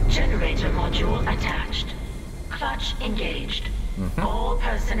 Generator module attached.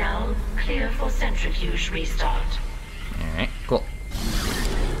 personnel, clear for centrifuge restart. Alright, cool.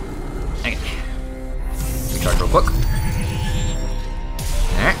 Okay. Recharge real quick.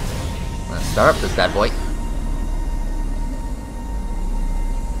 Alright. Let's start up this bad boy.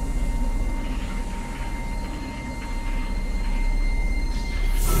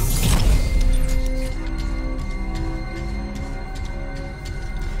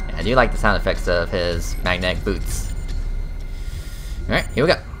 I do like the sound effects of his magnetic boots. Alright, here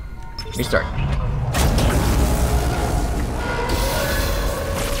we go. Restart.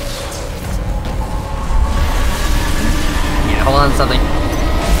 Yeah, hold on to something.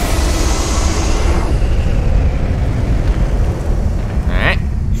 Alright.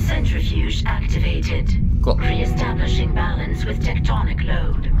 Centrifuge activated. Cool. Re-establishing balance with tectonic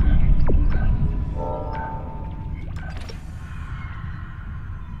load.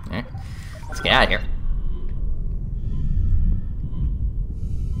 Alright. Let's get out of here.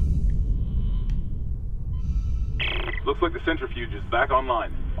 Looks like the centrifuge is back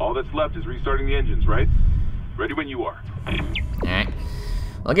online. All that's left is restarting the engines, right? Ready when you are. Alright.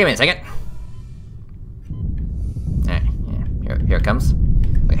 Well, give me a second. Alright, yeah, here it comes.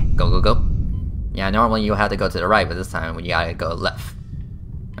 Okay, go. Yeah, normally you have to go to the right, but this time you gotta go left.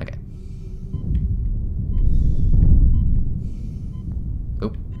 Okay.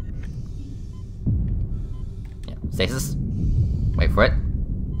 Oop. Yeah, stasis. Wait for it.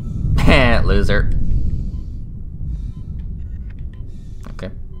 Loser. Okay.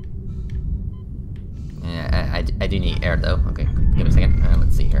 Yeah, I do need air though. Okay, give me a second.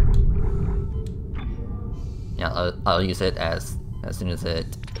 Let's see here. Yeah, I'll use it as soon as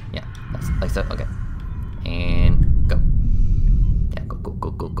it. Yeah, that's like so. Okay, and go. Yeah, go.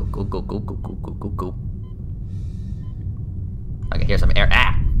 Okay, here's some air.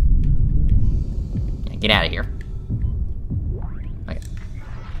 Ah! Yeah, get out of here. Okay.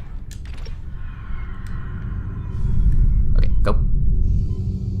 Okay, go.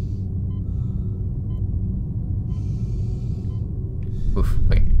 Oof.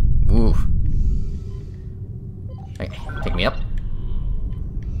 Okay. Oof. Okay, pick me up.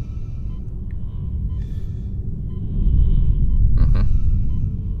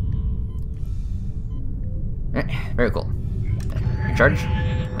 Alright, very cool. Recharge.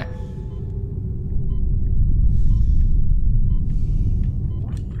 Right.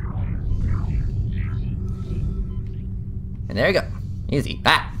 And there you go. Easy.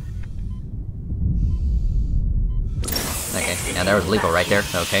 Ah! Okay, now there was a Leaper right there.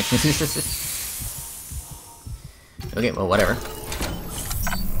 Okay. Okay, well, whatever.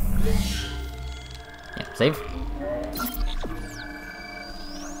 Yeah, save.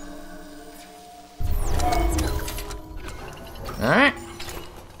 Alright.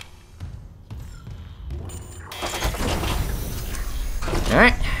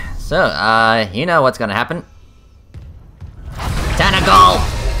 Alright. So, you know what's gonna happen. Tentacle!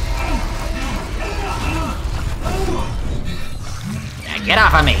 Yeah, get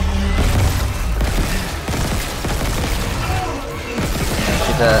off of me!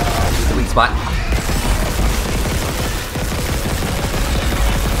 Shoot the weak spot.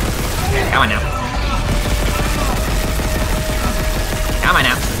 Okay, come on now. Come on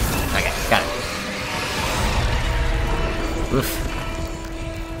now. Okay, got it. Oof.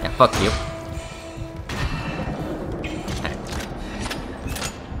 Yeah, fuck you.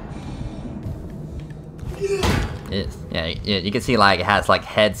 Yeah, you can see like it has like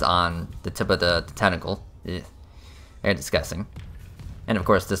heads on the tip of the tentacle. Ugh. Very disgusting. And of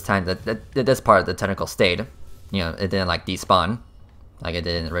course, this time this part of the tentacle stayed. You know, it didn't like despawn like it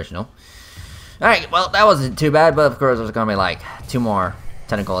did in the original. Alright, well, that wasn't too bad, but of course there's gonna be like 2 more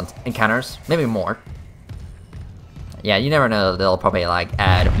tentacle encounters, maybe more. Yeah, you never know, they'll probably like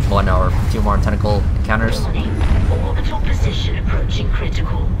add 1 or 2 more tentacle encounters. Orbital position approaching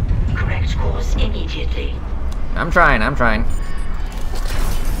critical. Correct course immediately. I'm trying. Alright,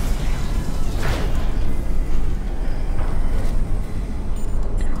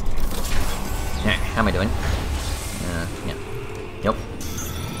 how am I doing? Yeah. Yep.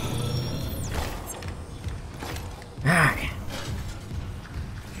 Alright.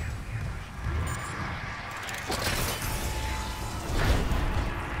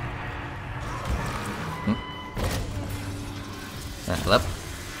 Hello?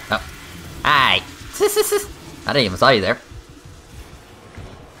 Oh. Hi! I didn't even saw you there.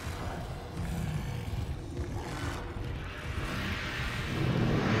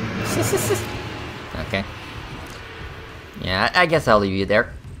 Okay. Yeah, I guess I'll leave you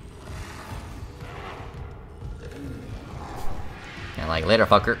there. Yeah, like later,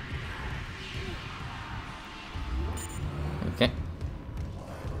 fucker. Okay.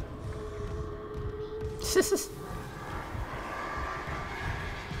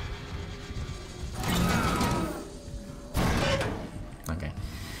 Okay,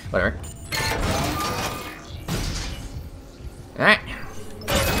 whatever. Alright.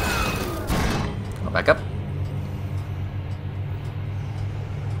 Go back up.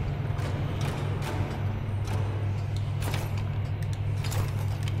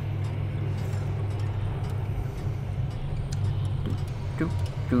 Do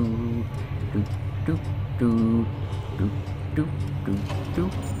do do do do do do do do do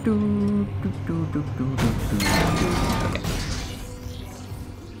do do do do. Okay.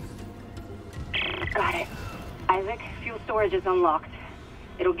 Got it. Isaac, fuel storage is unlocked.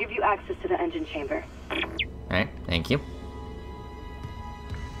 It'll give you access to the engine chamber. Alright, thank you.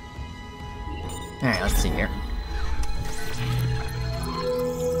 Alright, let's see here.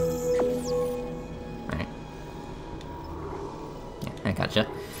 Alright. Yeah, I gotcha.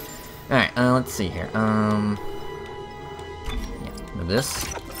 Alright, let's see here. Yeah, move this.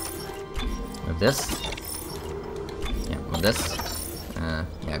 Move this. Yeah, move this.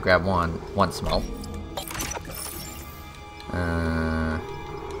 Yeah, grab one small.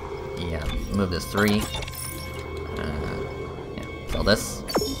 Yeah, move this 3. Yeah, sell this.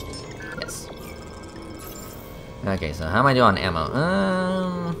 Yes. Okay, so how am I doing on ammo?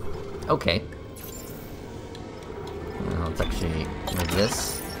 Okay. Let's actually move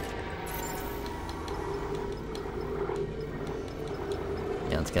this.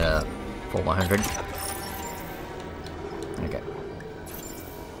 Yeah, let's get a full 100. Okay.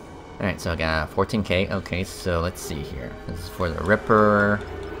 Alright, so I got 14k. Okay, so let's see here. This is for the Ripper.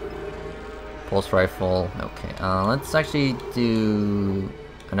 Pulse rifle. Okay, let's actually do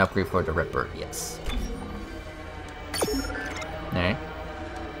an upgrade for the Ripper. Yes. Alright.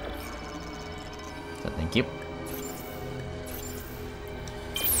 So thank you.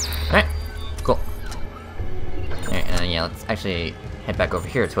 Alright, cool. Alright, yeah, let's actually head back over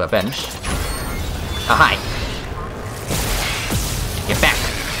here to a bench. Oh, hi! Get back!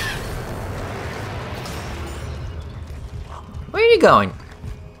 Where are you going?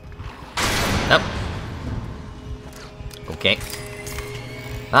 Nope. Okay.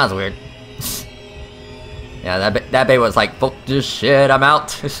 That was weird. Yeah, that bait was like, fuck this shit, I'm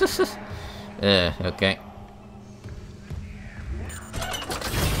out. Okay.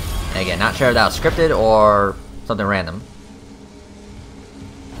 Again, not sure if that was scripted or something random.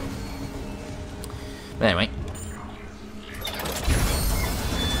 But anyway.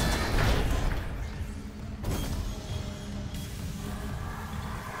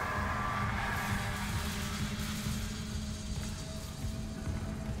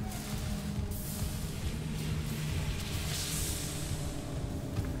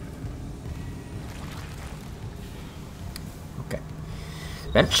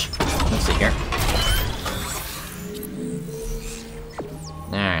 Bench. Let's see here.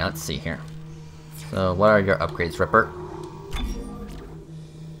 Alright, let's see here. So, what are your upgrades, Ripper?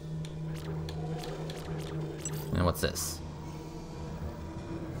 And what's this?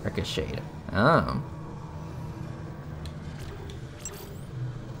 Ricochet. Oh.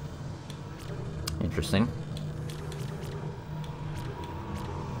 Interesting.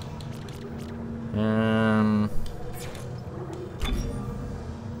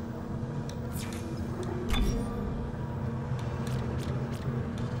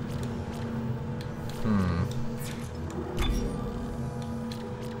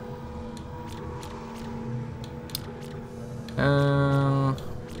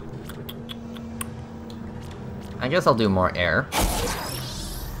 I guess I'll do more air.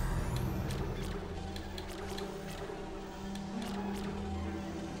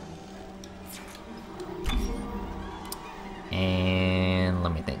 And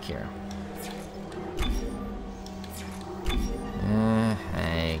let me think here.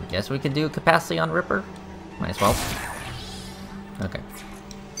 I guess we could do capacity on Ripper. Might as well. Okay.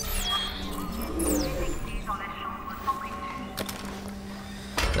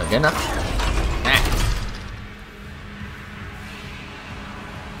 So good enough.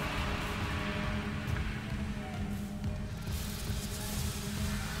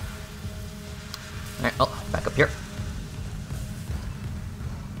 Alright, oh, back up here.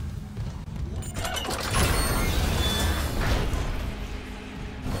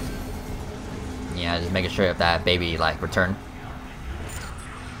 Yeah, just making sure if that baby, like, returned.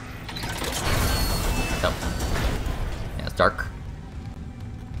 So. Yeah, it's dark.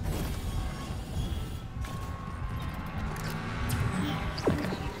 Okay.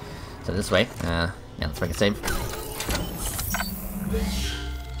 So this way, yeah, let's make a save.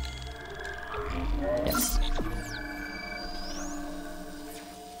 Yes.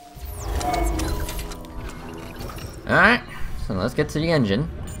 Alright, so let's get to the engine.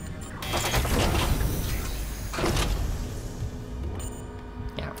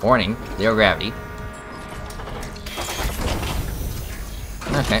 Yeah, warning, 0 gravity.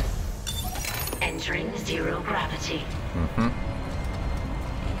 Okay. Entering 0 gravity.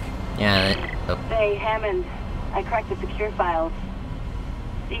 Yeah, oh. Say, Hammond, I cracked the secure files.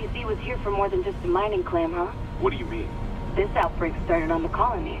 CZ was here for more than just a mining claim, huh? What do you mean? This outbreak started on the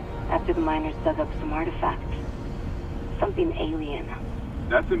colony, after the miners dug up some artifacts. Something alien.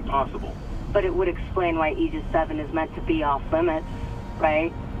 That's impossible. But it would explain why Aegis 7 is meant to be off limits,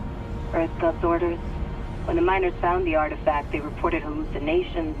 right? Earth God's orders. When the miners found the artifact, they reported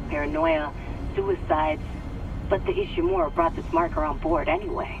hallucinations, paranoia, suicides. But the Ishimura brought this marker on board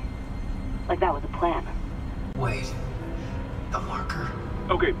anyway. Like that was a plan. Wait. The marker?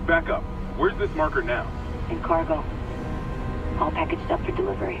 Okay, back up. Where's this marker now? In cargo. All packaged up for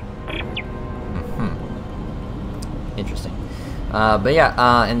delivery. Interesting. But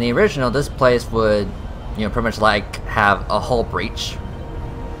yeah, in the original, this place would, you know, pretty much like have a hull breach.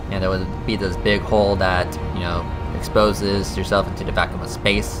 And there would be this big hole that, you know, exposes yourself into the vacuum of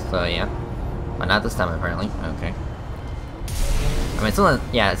space. So yeah. But not this time apparently. Okay. I mean, it's still in,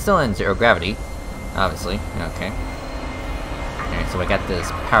 yeah, it's still in 0 gravity. Obviously. Okay. Alright, so we got this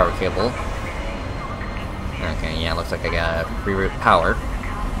power cable. Okay, yeah, looks like I gotta reroute power.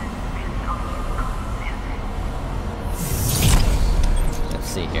 Let's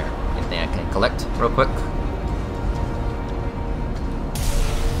see here. Anything I can collect real quick?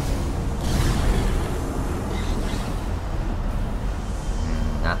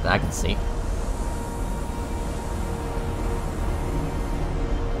 Not that I can see.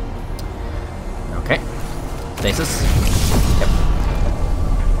 Okay. Stasis. Yep.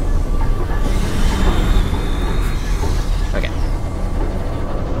 Okay.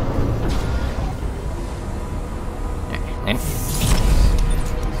 And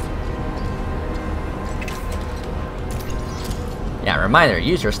yeah, reminder,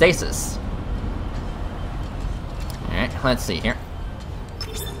 use your stasis. Alright, let's see here.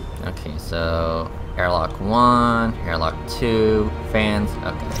 Okay, so airlock 1, airlock 2, fans,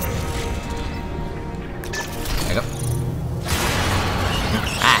 okay. There you go.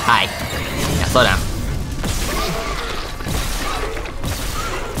 Ah, hi. Yeah, slow down.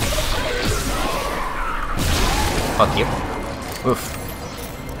 Fuck you. Oof.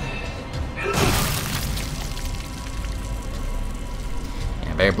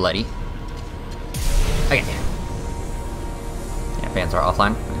 Yeah, very bloody. Okay. Yeah, fans are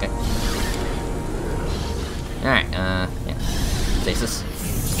offline. Okay. Alright, yeah. Stasis.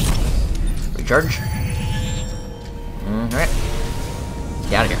 Recharge. Alright.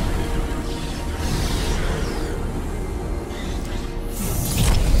 Get out of here.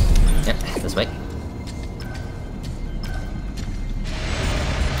 Yep, this way.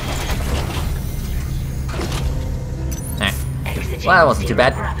 Alright. Well, that wasn't too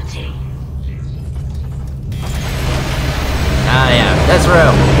bad. Ah, yeah, this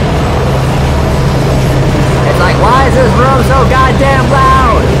room. It's like, why is this room so goddamn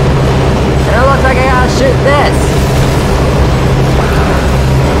loud? And it looks like I gotta shoot this.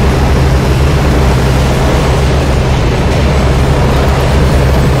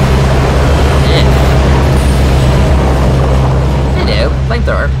 Hello,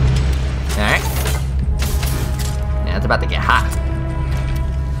 flamethrower. Alright. Yeah, it's about to get hot.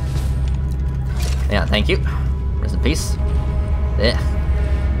 Yeah, thank you. Rest in peace. Yeah.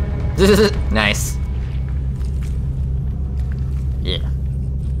 Nice. Yeah.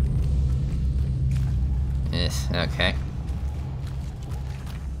 Yes, okay.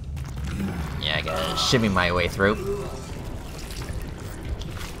 Yeah, I gotta shimmy my way through.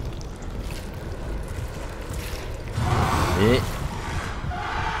 Yeah.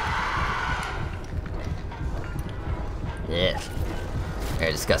 Yeah.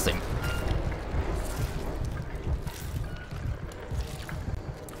 Very disgusting.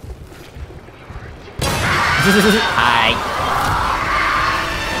 Hi.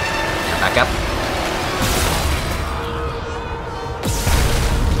 Back up.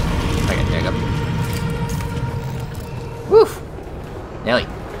 Okay, there you go. Woof. Nelly.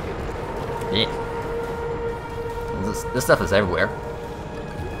 Yeah. This stuff is everywhere.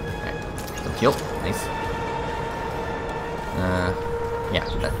 Alright. Some fuel. Nice. Yeah,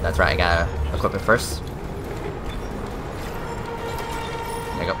 that's right. I gotta equip it first.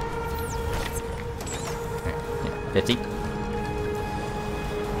 There you go. 50.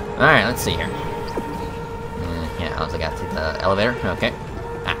 Alright, let's see here. Yeah, I also got to the elevator. Okay.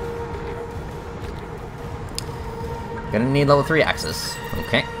 Ah. Gonna need level 3 access.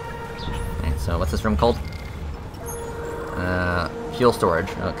 Okay. Alright, so what's this room called? Fuel storage,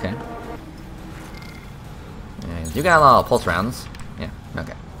 okay. Yeah, you got a lot of pulse rounds. Yeah,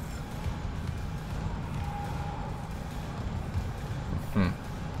 okay.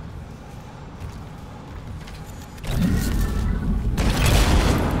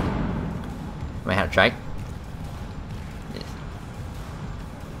 Might have to try. Yes.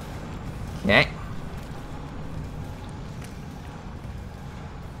 Okay.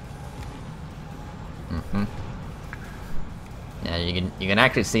 Yeah, you can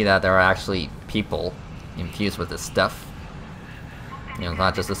actually see that there are actually people infused with this stuff. You know, it's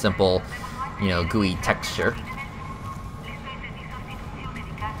not just a simple, you know, gooey texture.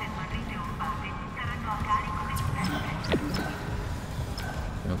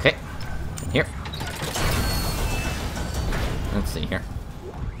 Okay, here. Let's see here.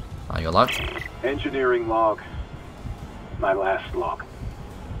 Audio log. Engineering log. My last log.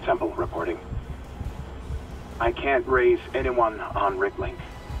 Temple reporting. I can't raise anyone on Riglink.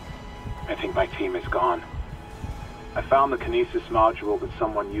 I think my team is gone. I found the kinesis module that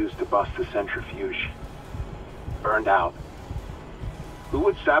someone used to bust the centrifuge. Burned out. Who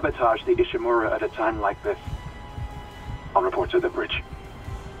would sabotage the Ishimura at a time like this? I'll report to the bridge,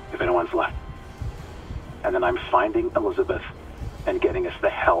 if anyone's left. And then I'm finding Elizabeth and getting us the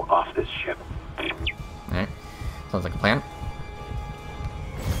hell off this ship. Alright. Sounds like a plan.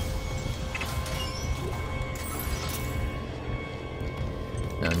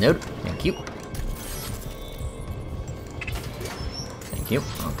 No node. Thank you. Thank you.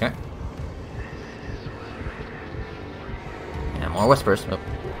 Okay. And more whispers. Oh.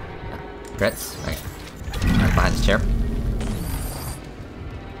 Threats. Okay. Right behind this chair.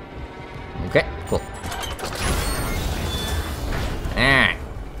 Okay, cool. Alright.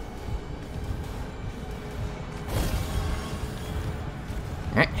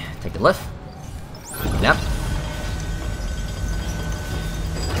 Alright, take the lift. Yep.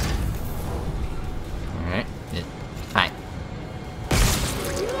 Alright. Hi.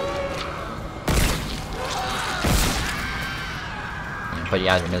 Put you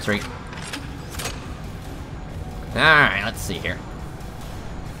out of your misery. Alright, let's see here.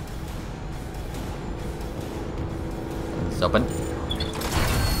 It's open.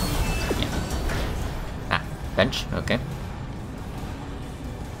 Yeah. Ah, bench, okay.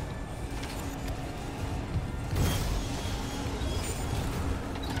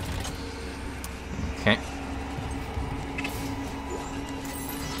 Okay.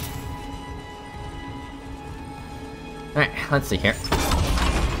 Alright, let's see here.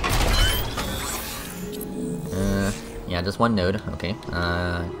 Yeah, just one node, okay.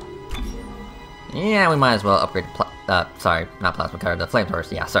 Yeah, we might as well upgrade sorry, not plasma cutter, the flamethrowers,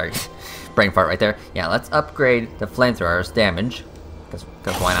 yeah, sorry. Brain fart right there. Yeah, let's upgrade the flamethrowers damage, cause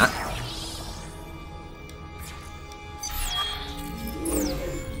why not?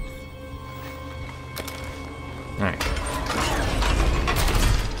 Alright.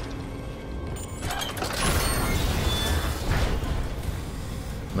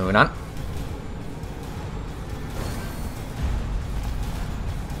 Moving on.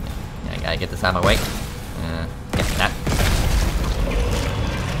 Yeah, I gotta get this out of my way. Get that.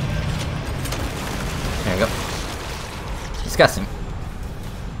 There we go. Disgusting.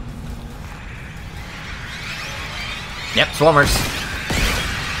 Yep, swarmers.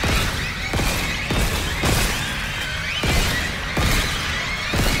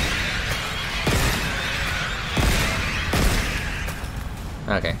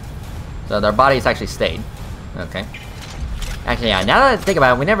 Okay. So their bodies actually stayed. Okay. Actually, yeah, now that I think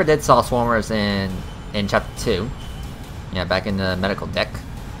about it, we never did saw swarmers in chapter 2. Yeah, back in the medical deck.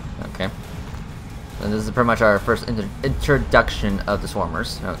 Okay. So this is pretty much our first introduction of the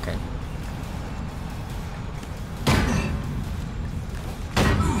swarmers. Okay.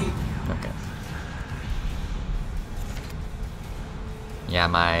 Okay. Yeah,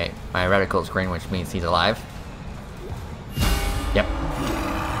 my reticle's green, which means he's alive. Yep.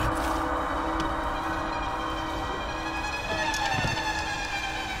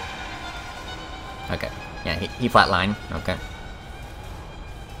 Okay. Yeah, he flatlined. Okay.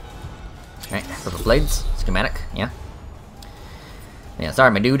 Alright, purple blades. Schematic. Yeah. Yeah,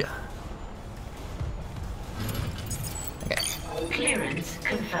 sorry, my dude. Okay. Clearance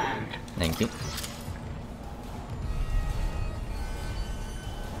confirmed. Thank you.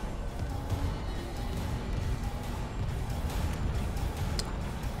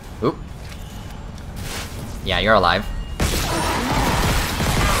 Oop. Yeah, you're alive.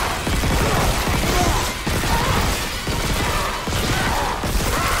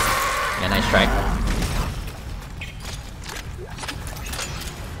 Yeah, nice try.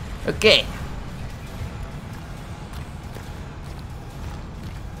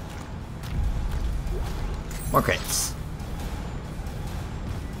 More crates.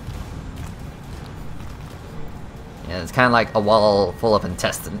 Yeah, it's kind of like a wall full of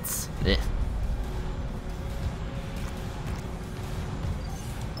intestines. Ugh.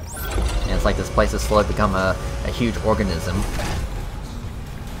 Yeah, it's like this place has slowly become a huge organism.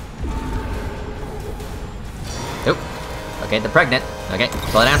 Oop. Okay, they're pregnant. Okay,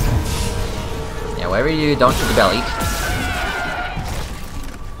 slow down. Yeah, whatever you do, don't shoot the belly.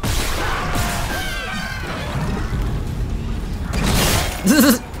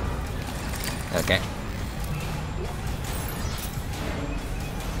 Okay.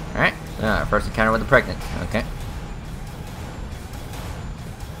 Alright, first encounter with the pregnant. Okay.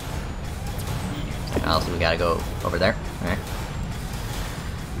 Also, we gotta go over there. Alright.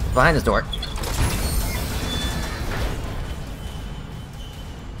 Behind this door.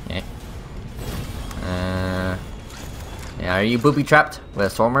 Okay. Yeah, are you booby trapped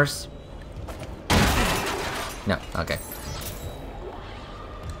with swarmers? No, okay.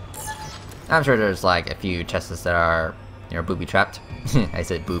 I'm sure there's like a few chests that are, you know, booby trapped. I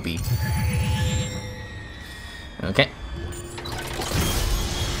said booby. Okay.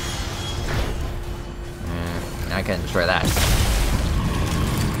 Now I can destroy that.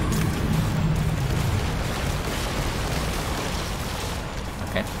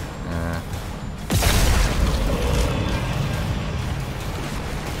 Okay.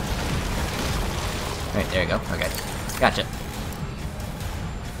 Right, there you go. Okay. Gotcha.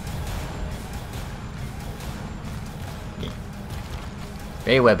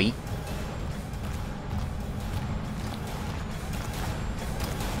 Very webby.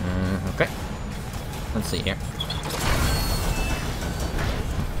 Okay. Let's see here.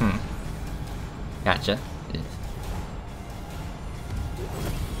 Gotcha.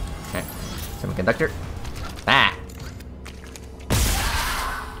 Okay. Semiconductor. Ah!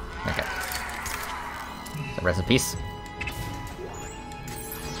 Okay. So rest in peace.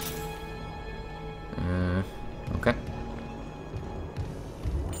 Okay.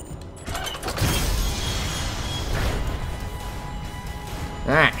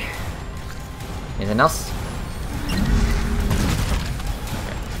 Alright. Anything else?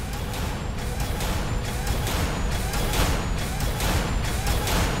 Okay.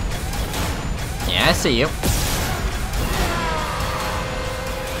 Yeah, I see you.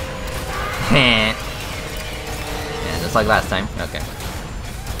 Yeah, just like last time. Okay.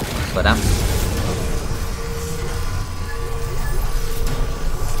 Slow down.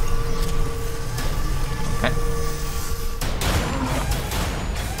 Okay.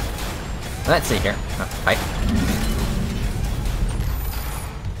 Let's see here. Oh, fight.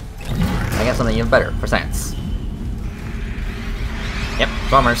 I got something even better for science. Yep,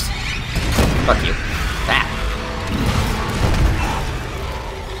 bombers. Fuck you. Ah.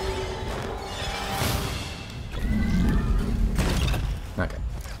 Okay.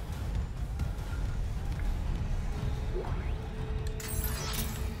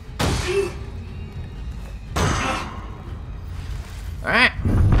 Alright.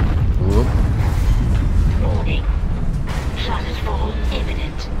 Warning. Planetfall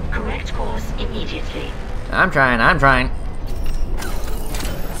imminent. Correct course immediately. I'm trying.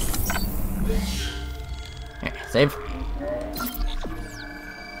 Here, save.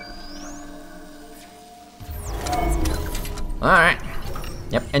 Alright.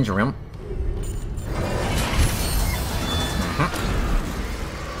 Yep, engine room.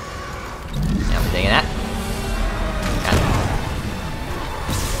 Yeah, I'm digging that. Got it.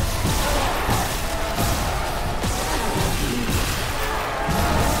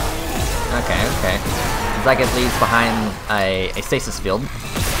 Okay. It's like it leaves behind a stasis field. And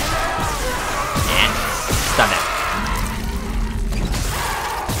stun it.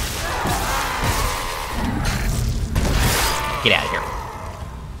 Get out of here.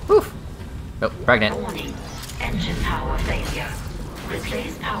 Whew. Oh, pregnant. Warning. Engine power failure.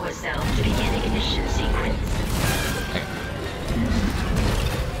 Replace power cell to begin ignition sequence. Okay.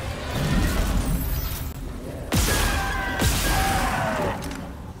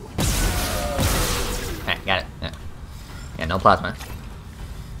 Alright, got it. Yeah, no plasma.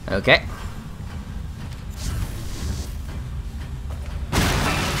 Okay.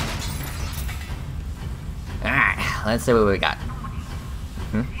 Alright, let's see what we got.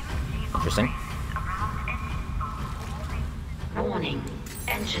 Interesting. Warning.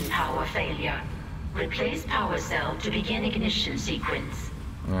 Engine power failure. Replace power cell to begin ignition sequence.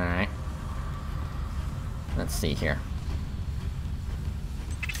 Alright. Let's see here.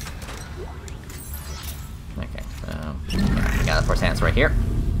 Okay, so yeah, we got the force hands right here.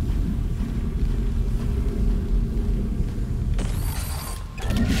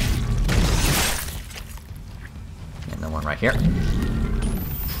 one right here.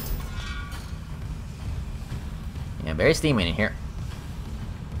 Yeah, very steamy in here.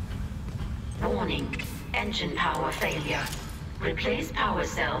 Warning. Engine power failure. Replace power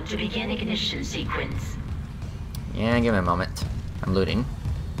cell to begin ignition sequence. Yeah, give me a moment. I'm looting.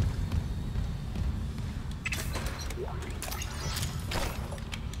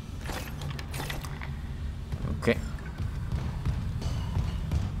 Okay.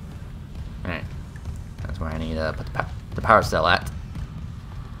 Alright. That's where I need to put the power cell at.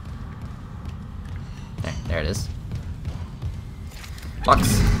 There it is.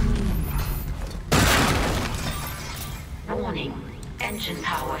 Box. Warning. Engine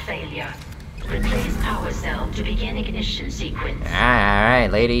power failure. Replace power cell to begin ignition sequence.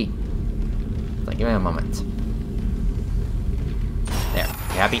 Alright, lady. So give me a moment. There.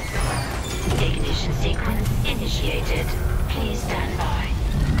 You happy? Ignition sequence initiated. Please stand by.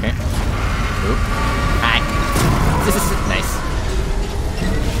 Okay. Oop. Hi. This is nice.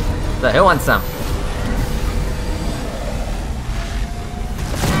 So who wants some?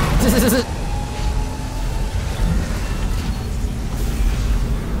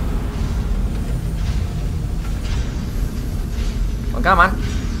 Well, come on.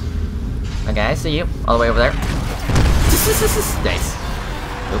 Okay, I see you. All the way over there. Nice.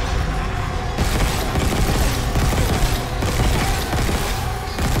 Oop.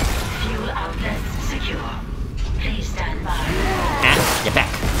 Fuel outlets secure. Please stand by. Ah, get back.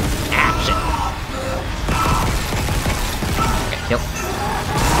 Ah, shit. Okay, kill.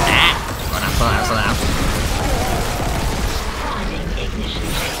 Ah, slow down. Priming ignition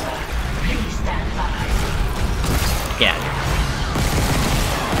chamber. Please stand by. Get out of here.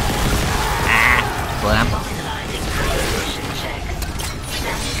 Ah, slow down. Finalizing pre-ignition checks.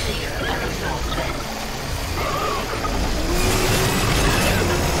 Stand clear of exhaust vents.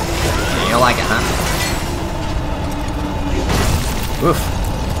 You don't like it, huh? Oof.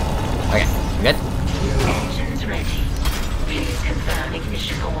 Okay, you good? Engines ready. Please confirm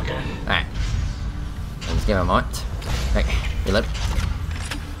ignition order. Alright. Let's give it a moment. Okay, reload.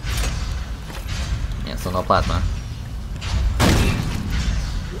 Yeah, so no plasma.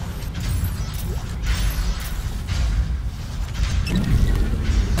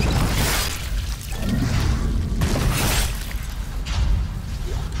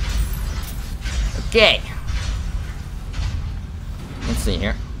 Okay. Let's see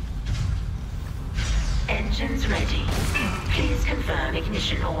here. Engines ready. Please confirm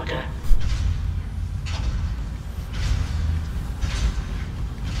ignition order.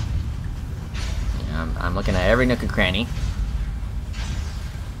 Yeah, I'm looking at every nook and cranny.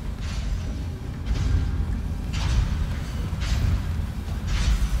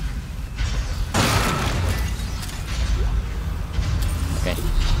 Okay,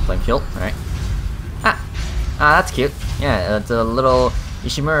 flame kill. All right. Ah, that's cute. Yeah, it's a little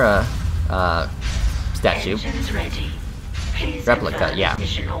Ishimura statue. Engines ready. Please Replica, confirm yeah.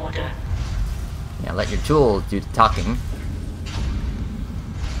 ignition order. Yeah, let your tool do the talking.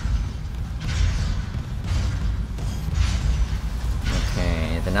 Okay,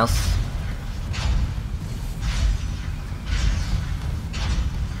 anything else?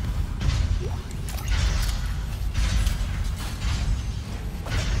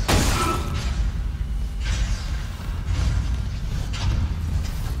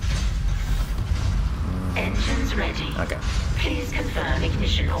 Engines ready. Okay. Please confirm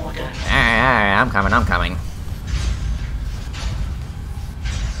ignition order. Alright, I'm coming.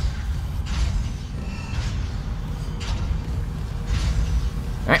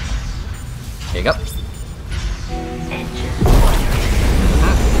 Alright. Here you go. Engines firing.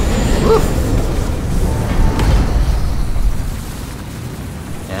 Woof.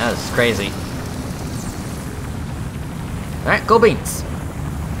 Yeah, this is crazy. Alright, go beans.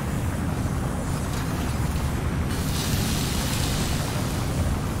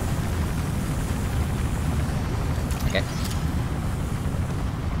 Okay.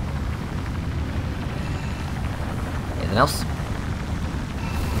 Anything else?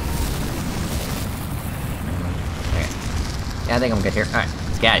 Okay. Yeah, I think I'm good here. Alright,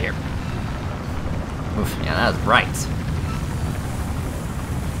 let's get out of here. Oof, yeah, that was bright.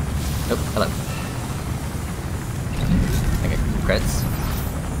 Oh, hello. Okay, credits.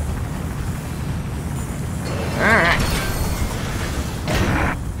 Alright.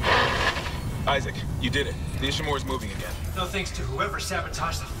 Isaac, you did it. The Ishimura's moving again. No thanks to whoever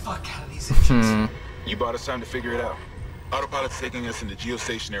sabotaged the fuck out of these engines. You bought us time to figure it out. Autopilot's taking us into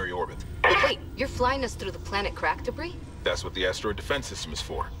geostationary orbit. Wait, you're flying us through the planet crack debris? That's what the asteroid defense system is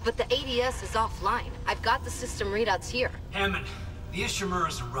for. But the ADS is offline. I've got the system readouts here. Hammond, the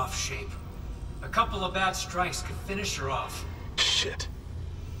Ishimura's in rough shape. A couple of bad strikes could finish her off. Shit.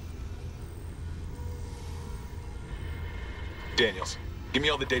 Daniels, give me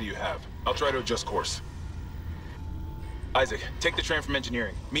all the data you have. I'll try to adjust course. Isaac, take the train from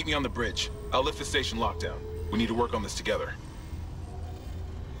engineering. Meet me on the bridge. I'll lift the station lockdown. We need to work on this together.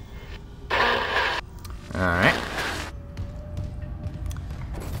 Alright.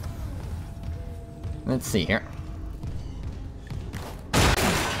 Let's see here.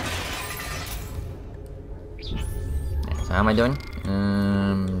 So how am I doing?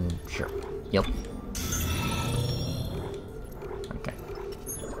 Sure. Yep. Okay.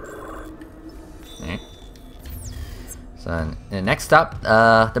 Alright. So, next stop,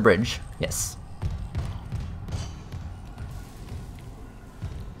 the bridge. Yes.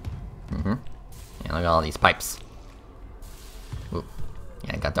 Yeah, look at all these pipes. Ooh.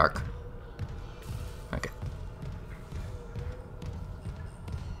 Yeah, it got dark. Okay.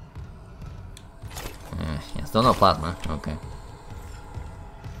 Yeah, still no plasma. Okay.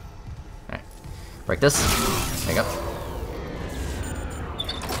 Alright. Break this. There you go.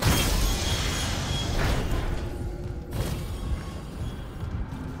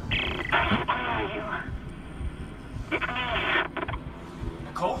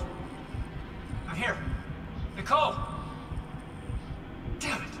 Nicole? I'm here. Nicole!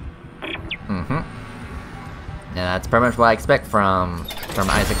 Damn it! Yeah, that's pretty much what I expect from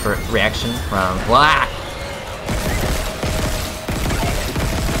Isaac for reaction from Wah!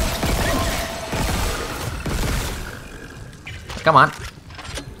 Come on.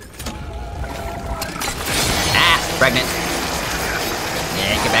 Ah, pregnant.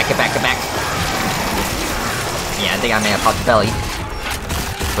 Yeah, get back, get back, get back. Yeah, I think I may have popped the belly.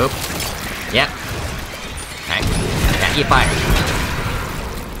 Oop. Yep. Alright. Yeah, eat fire.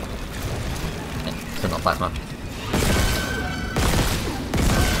 Still no plasma.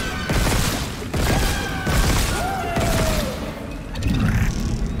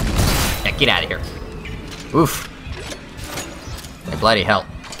 Yeah, get out of here. Oof. Like bloody hell.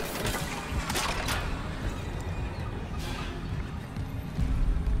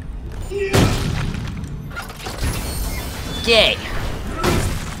 Yay!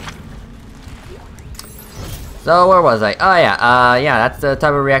 So where was I? Oh yeah, yeah, that's the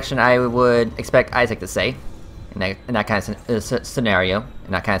type of reaction I would expect Isaac to say in that kind of scenario,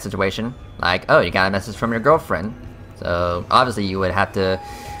 in that kind of situation. Like, oh, you got a message from your girlfriend, so obviously you would have to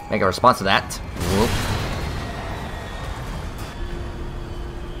make a response to that. Whoop.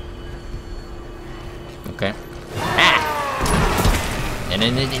 Okay. Ah!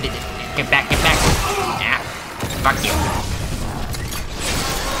 Get back, get back! Ah! Fuck you!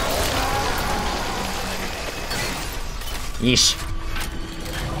 Yeesh.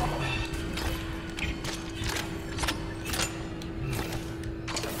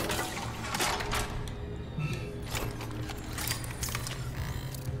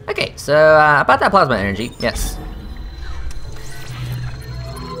 Okay, so about that plasma energy, yes.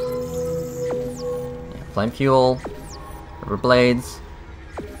 Yeah, flame fuel, rubber blades.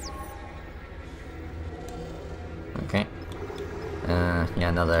 Okay. Yeah,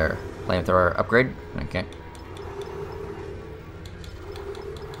 another flamethrower upgrade. Okay.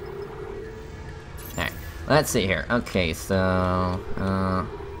 Alright, let's see here. Okay, so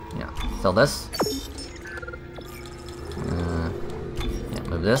yeah, sell this. Yeah,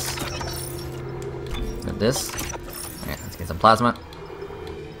 move this. Move this. Alright, let's get some plasma.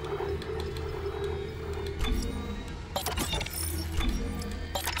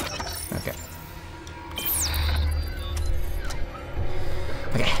 Okay.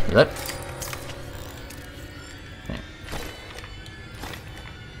 Okay, reload.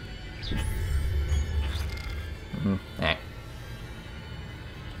 Alright.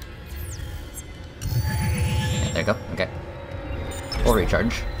 Yeah, there you go, okay. Full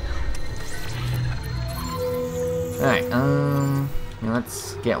recharge. Alright,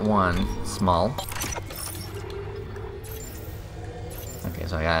 let's get one small. Okay,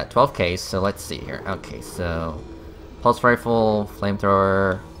 so I got 12K, so let's see here. Okay, so pulse rifle,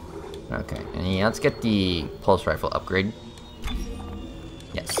 flamethrower. Okay, and yeah, let's get the pulse rifle upgrade.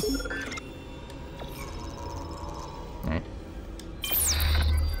 Yes. Alright.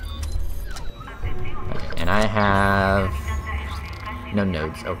 Okay, and I have no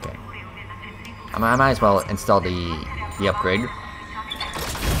nodes. Okay. I might as well install the upgrade.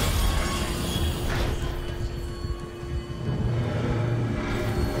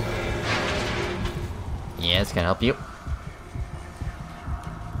 Yeah, it's gonna help you.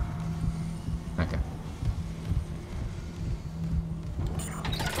 Okay.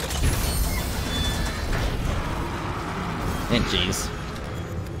 And jeez.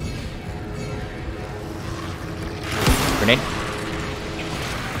 Grenade.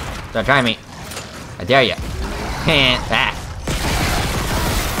 Don't try me. I dare you. Ah.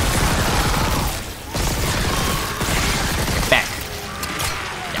 Get back.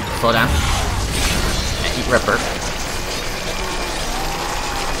 Yeah, slow down. Yeah, eat Ripper.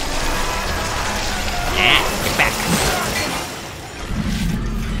 Yeah, get back.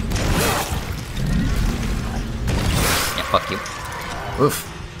 Yeah, fuck you. Oof.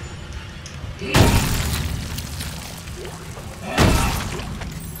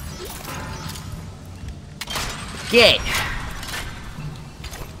 Yay!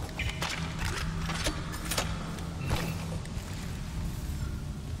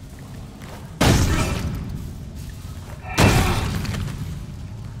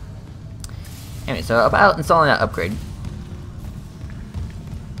 Anyway, so about installing that upgrade.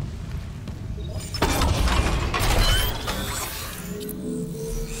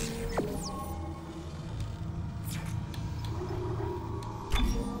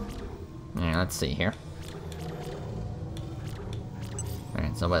 Yeah, let's see here.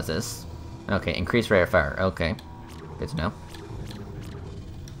 Alright, so what's this? Okay, increase rate of fire. Okay. Good to know.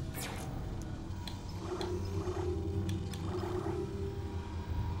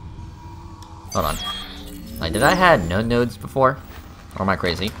 Hold on. Like, did I had no nodes before? Or am I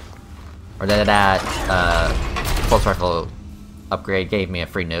crazy? Or did that, pulse rifle upgrade gave me a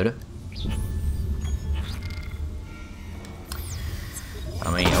free node?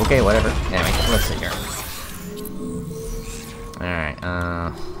 I mean, okay, whatever. Anyway, let's see here. Alright,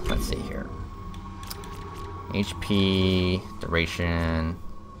 let's see here. HP, duration,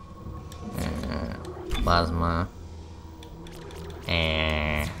 plasma,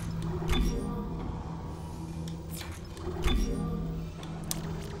 and...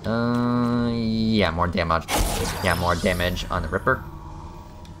 yeah, more damage. Yeah, more damage on the Ripper.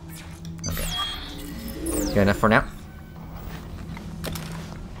 Okay. Good enough for now.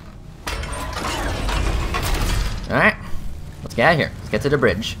 Alright. Let's get out of here. Let's get to the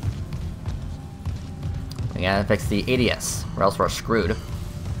bridge. We gotta fix the ADS, or else we're screwed.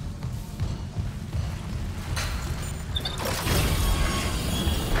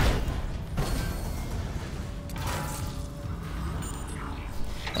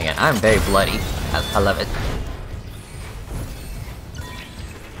 Again, I'm very bloody. I love it.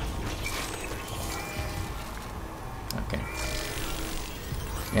 Okay.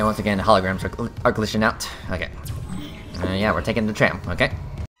 Yeah, once again, the holograms are glitching out. Okay. Yeah, we're taking the tram, okay?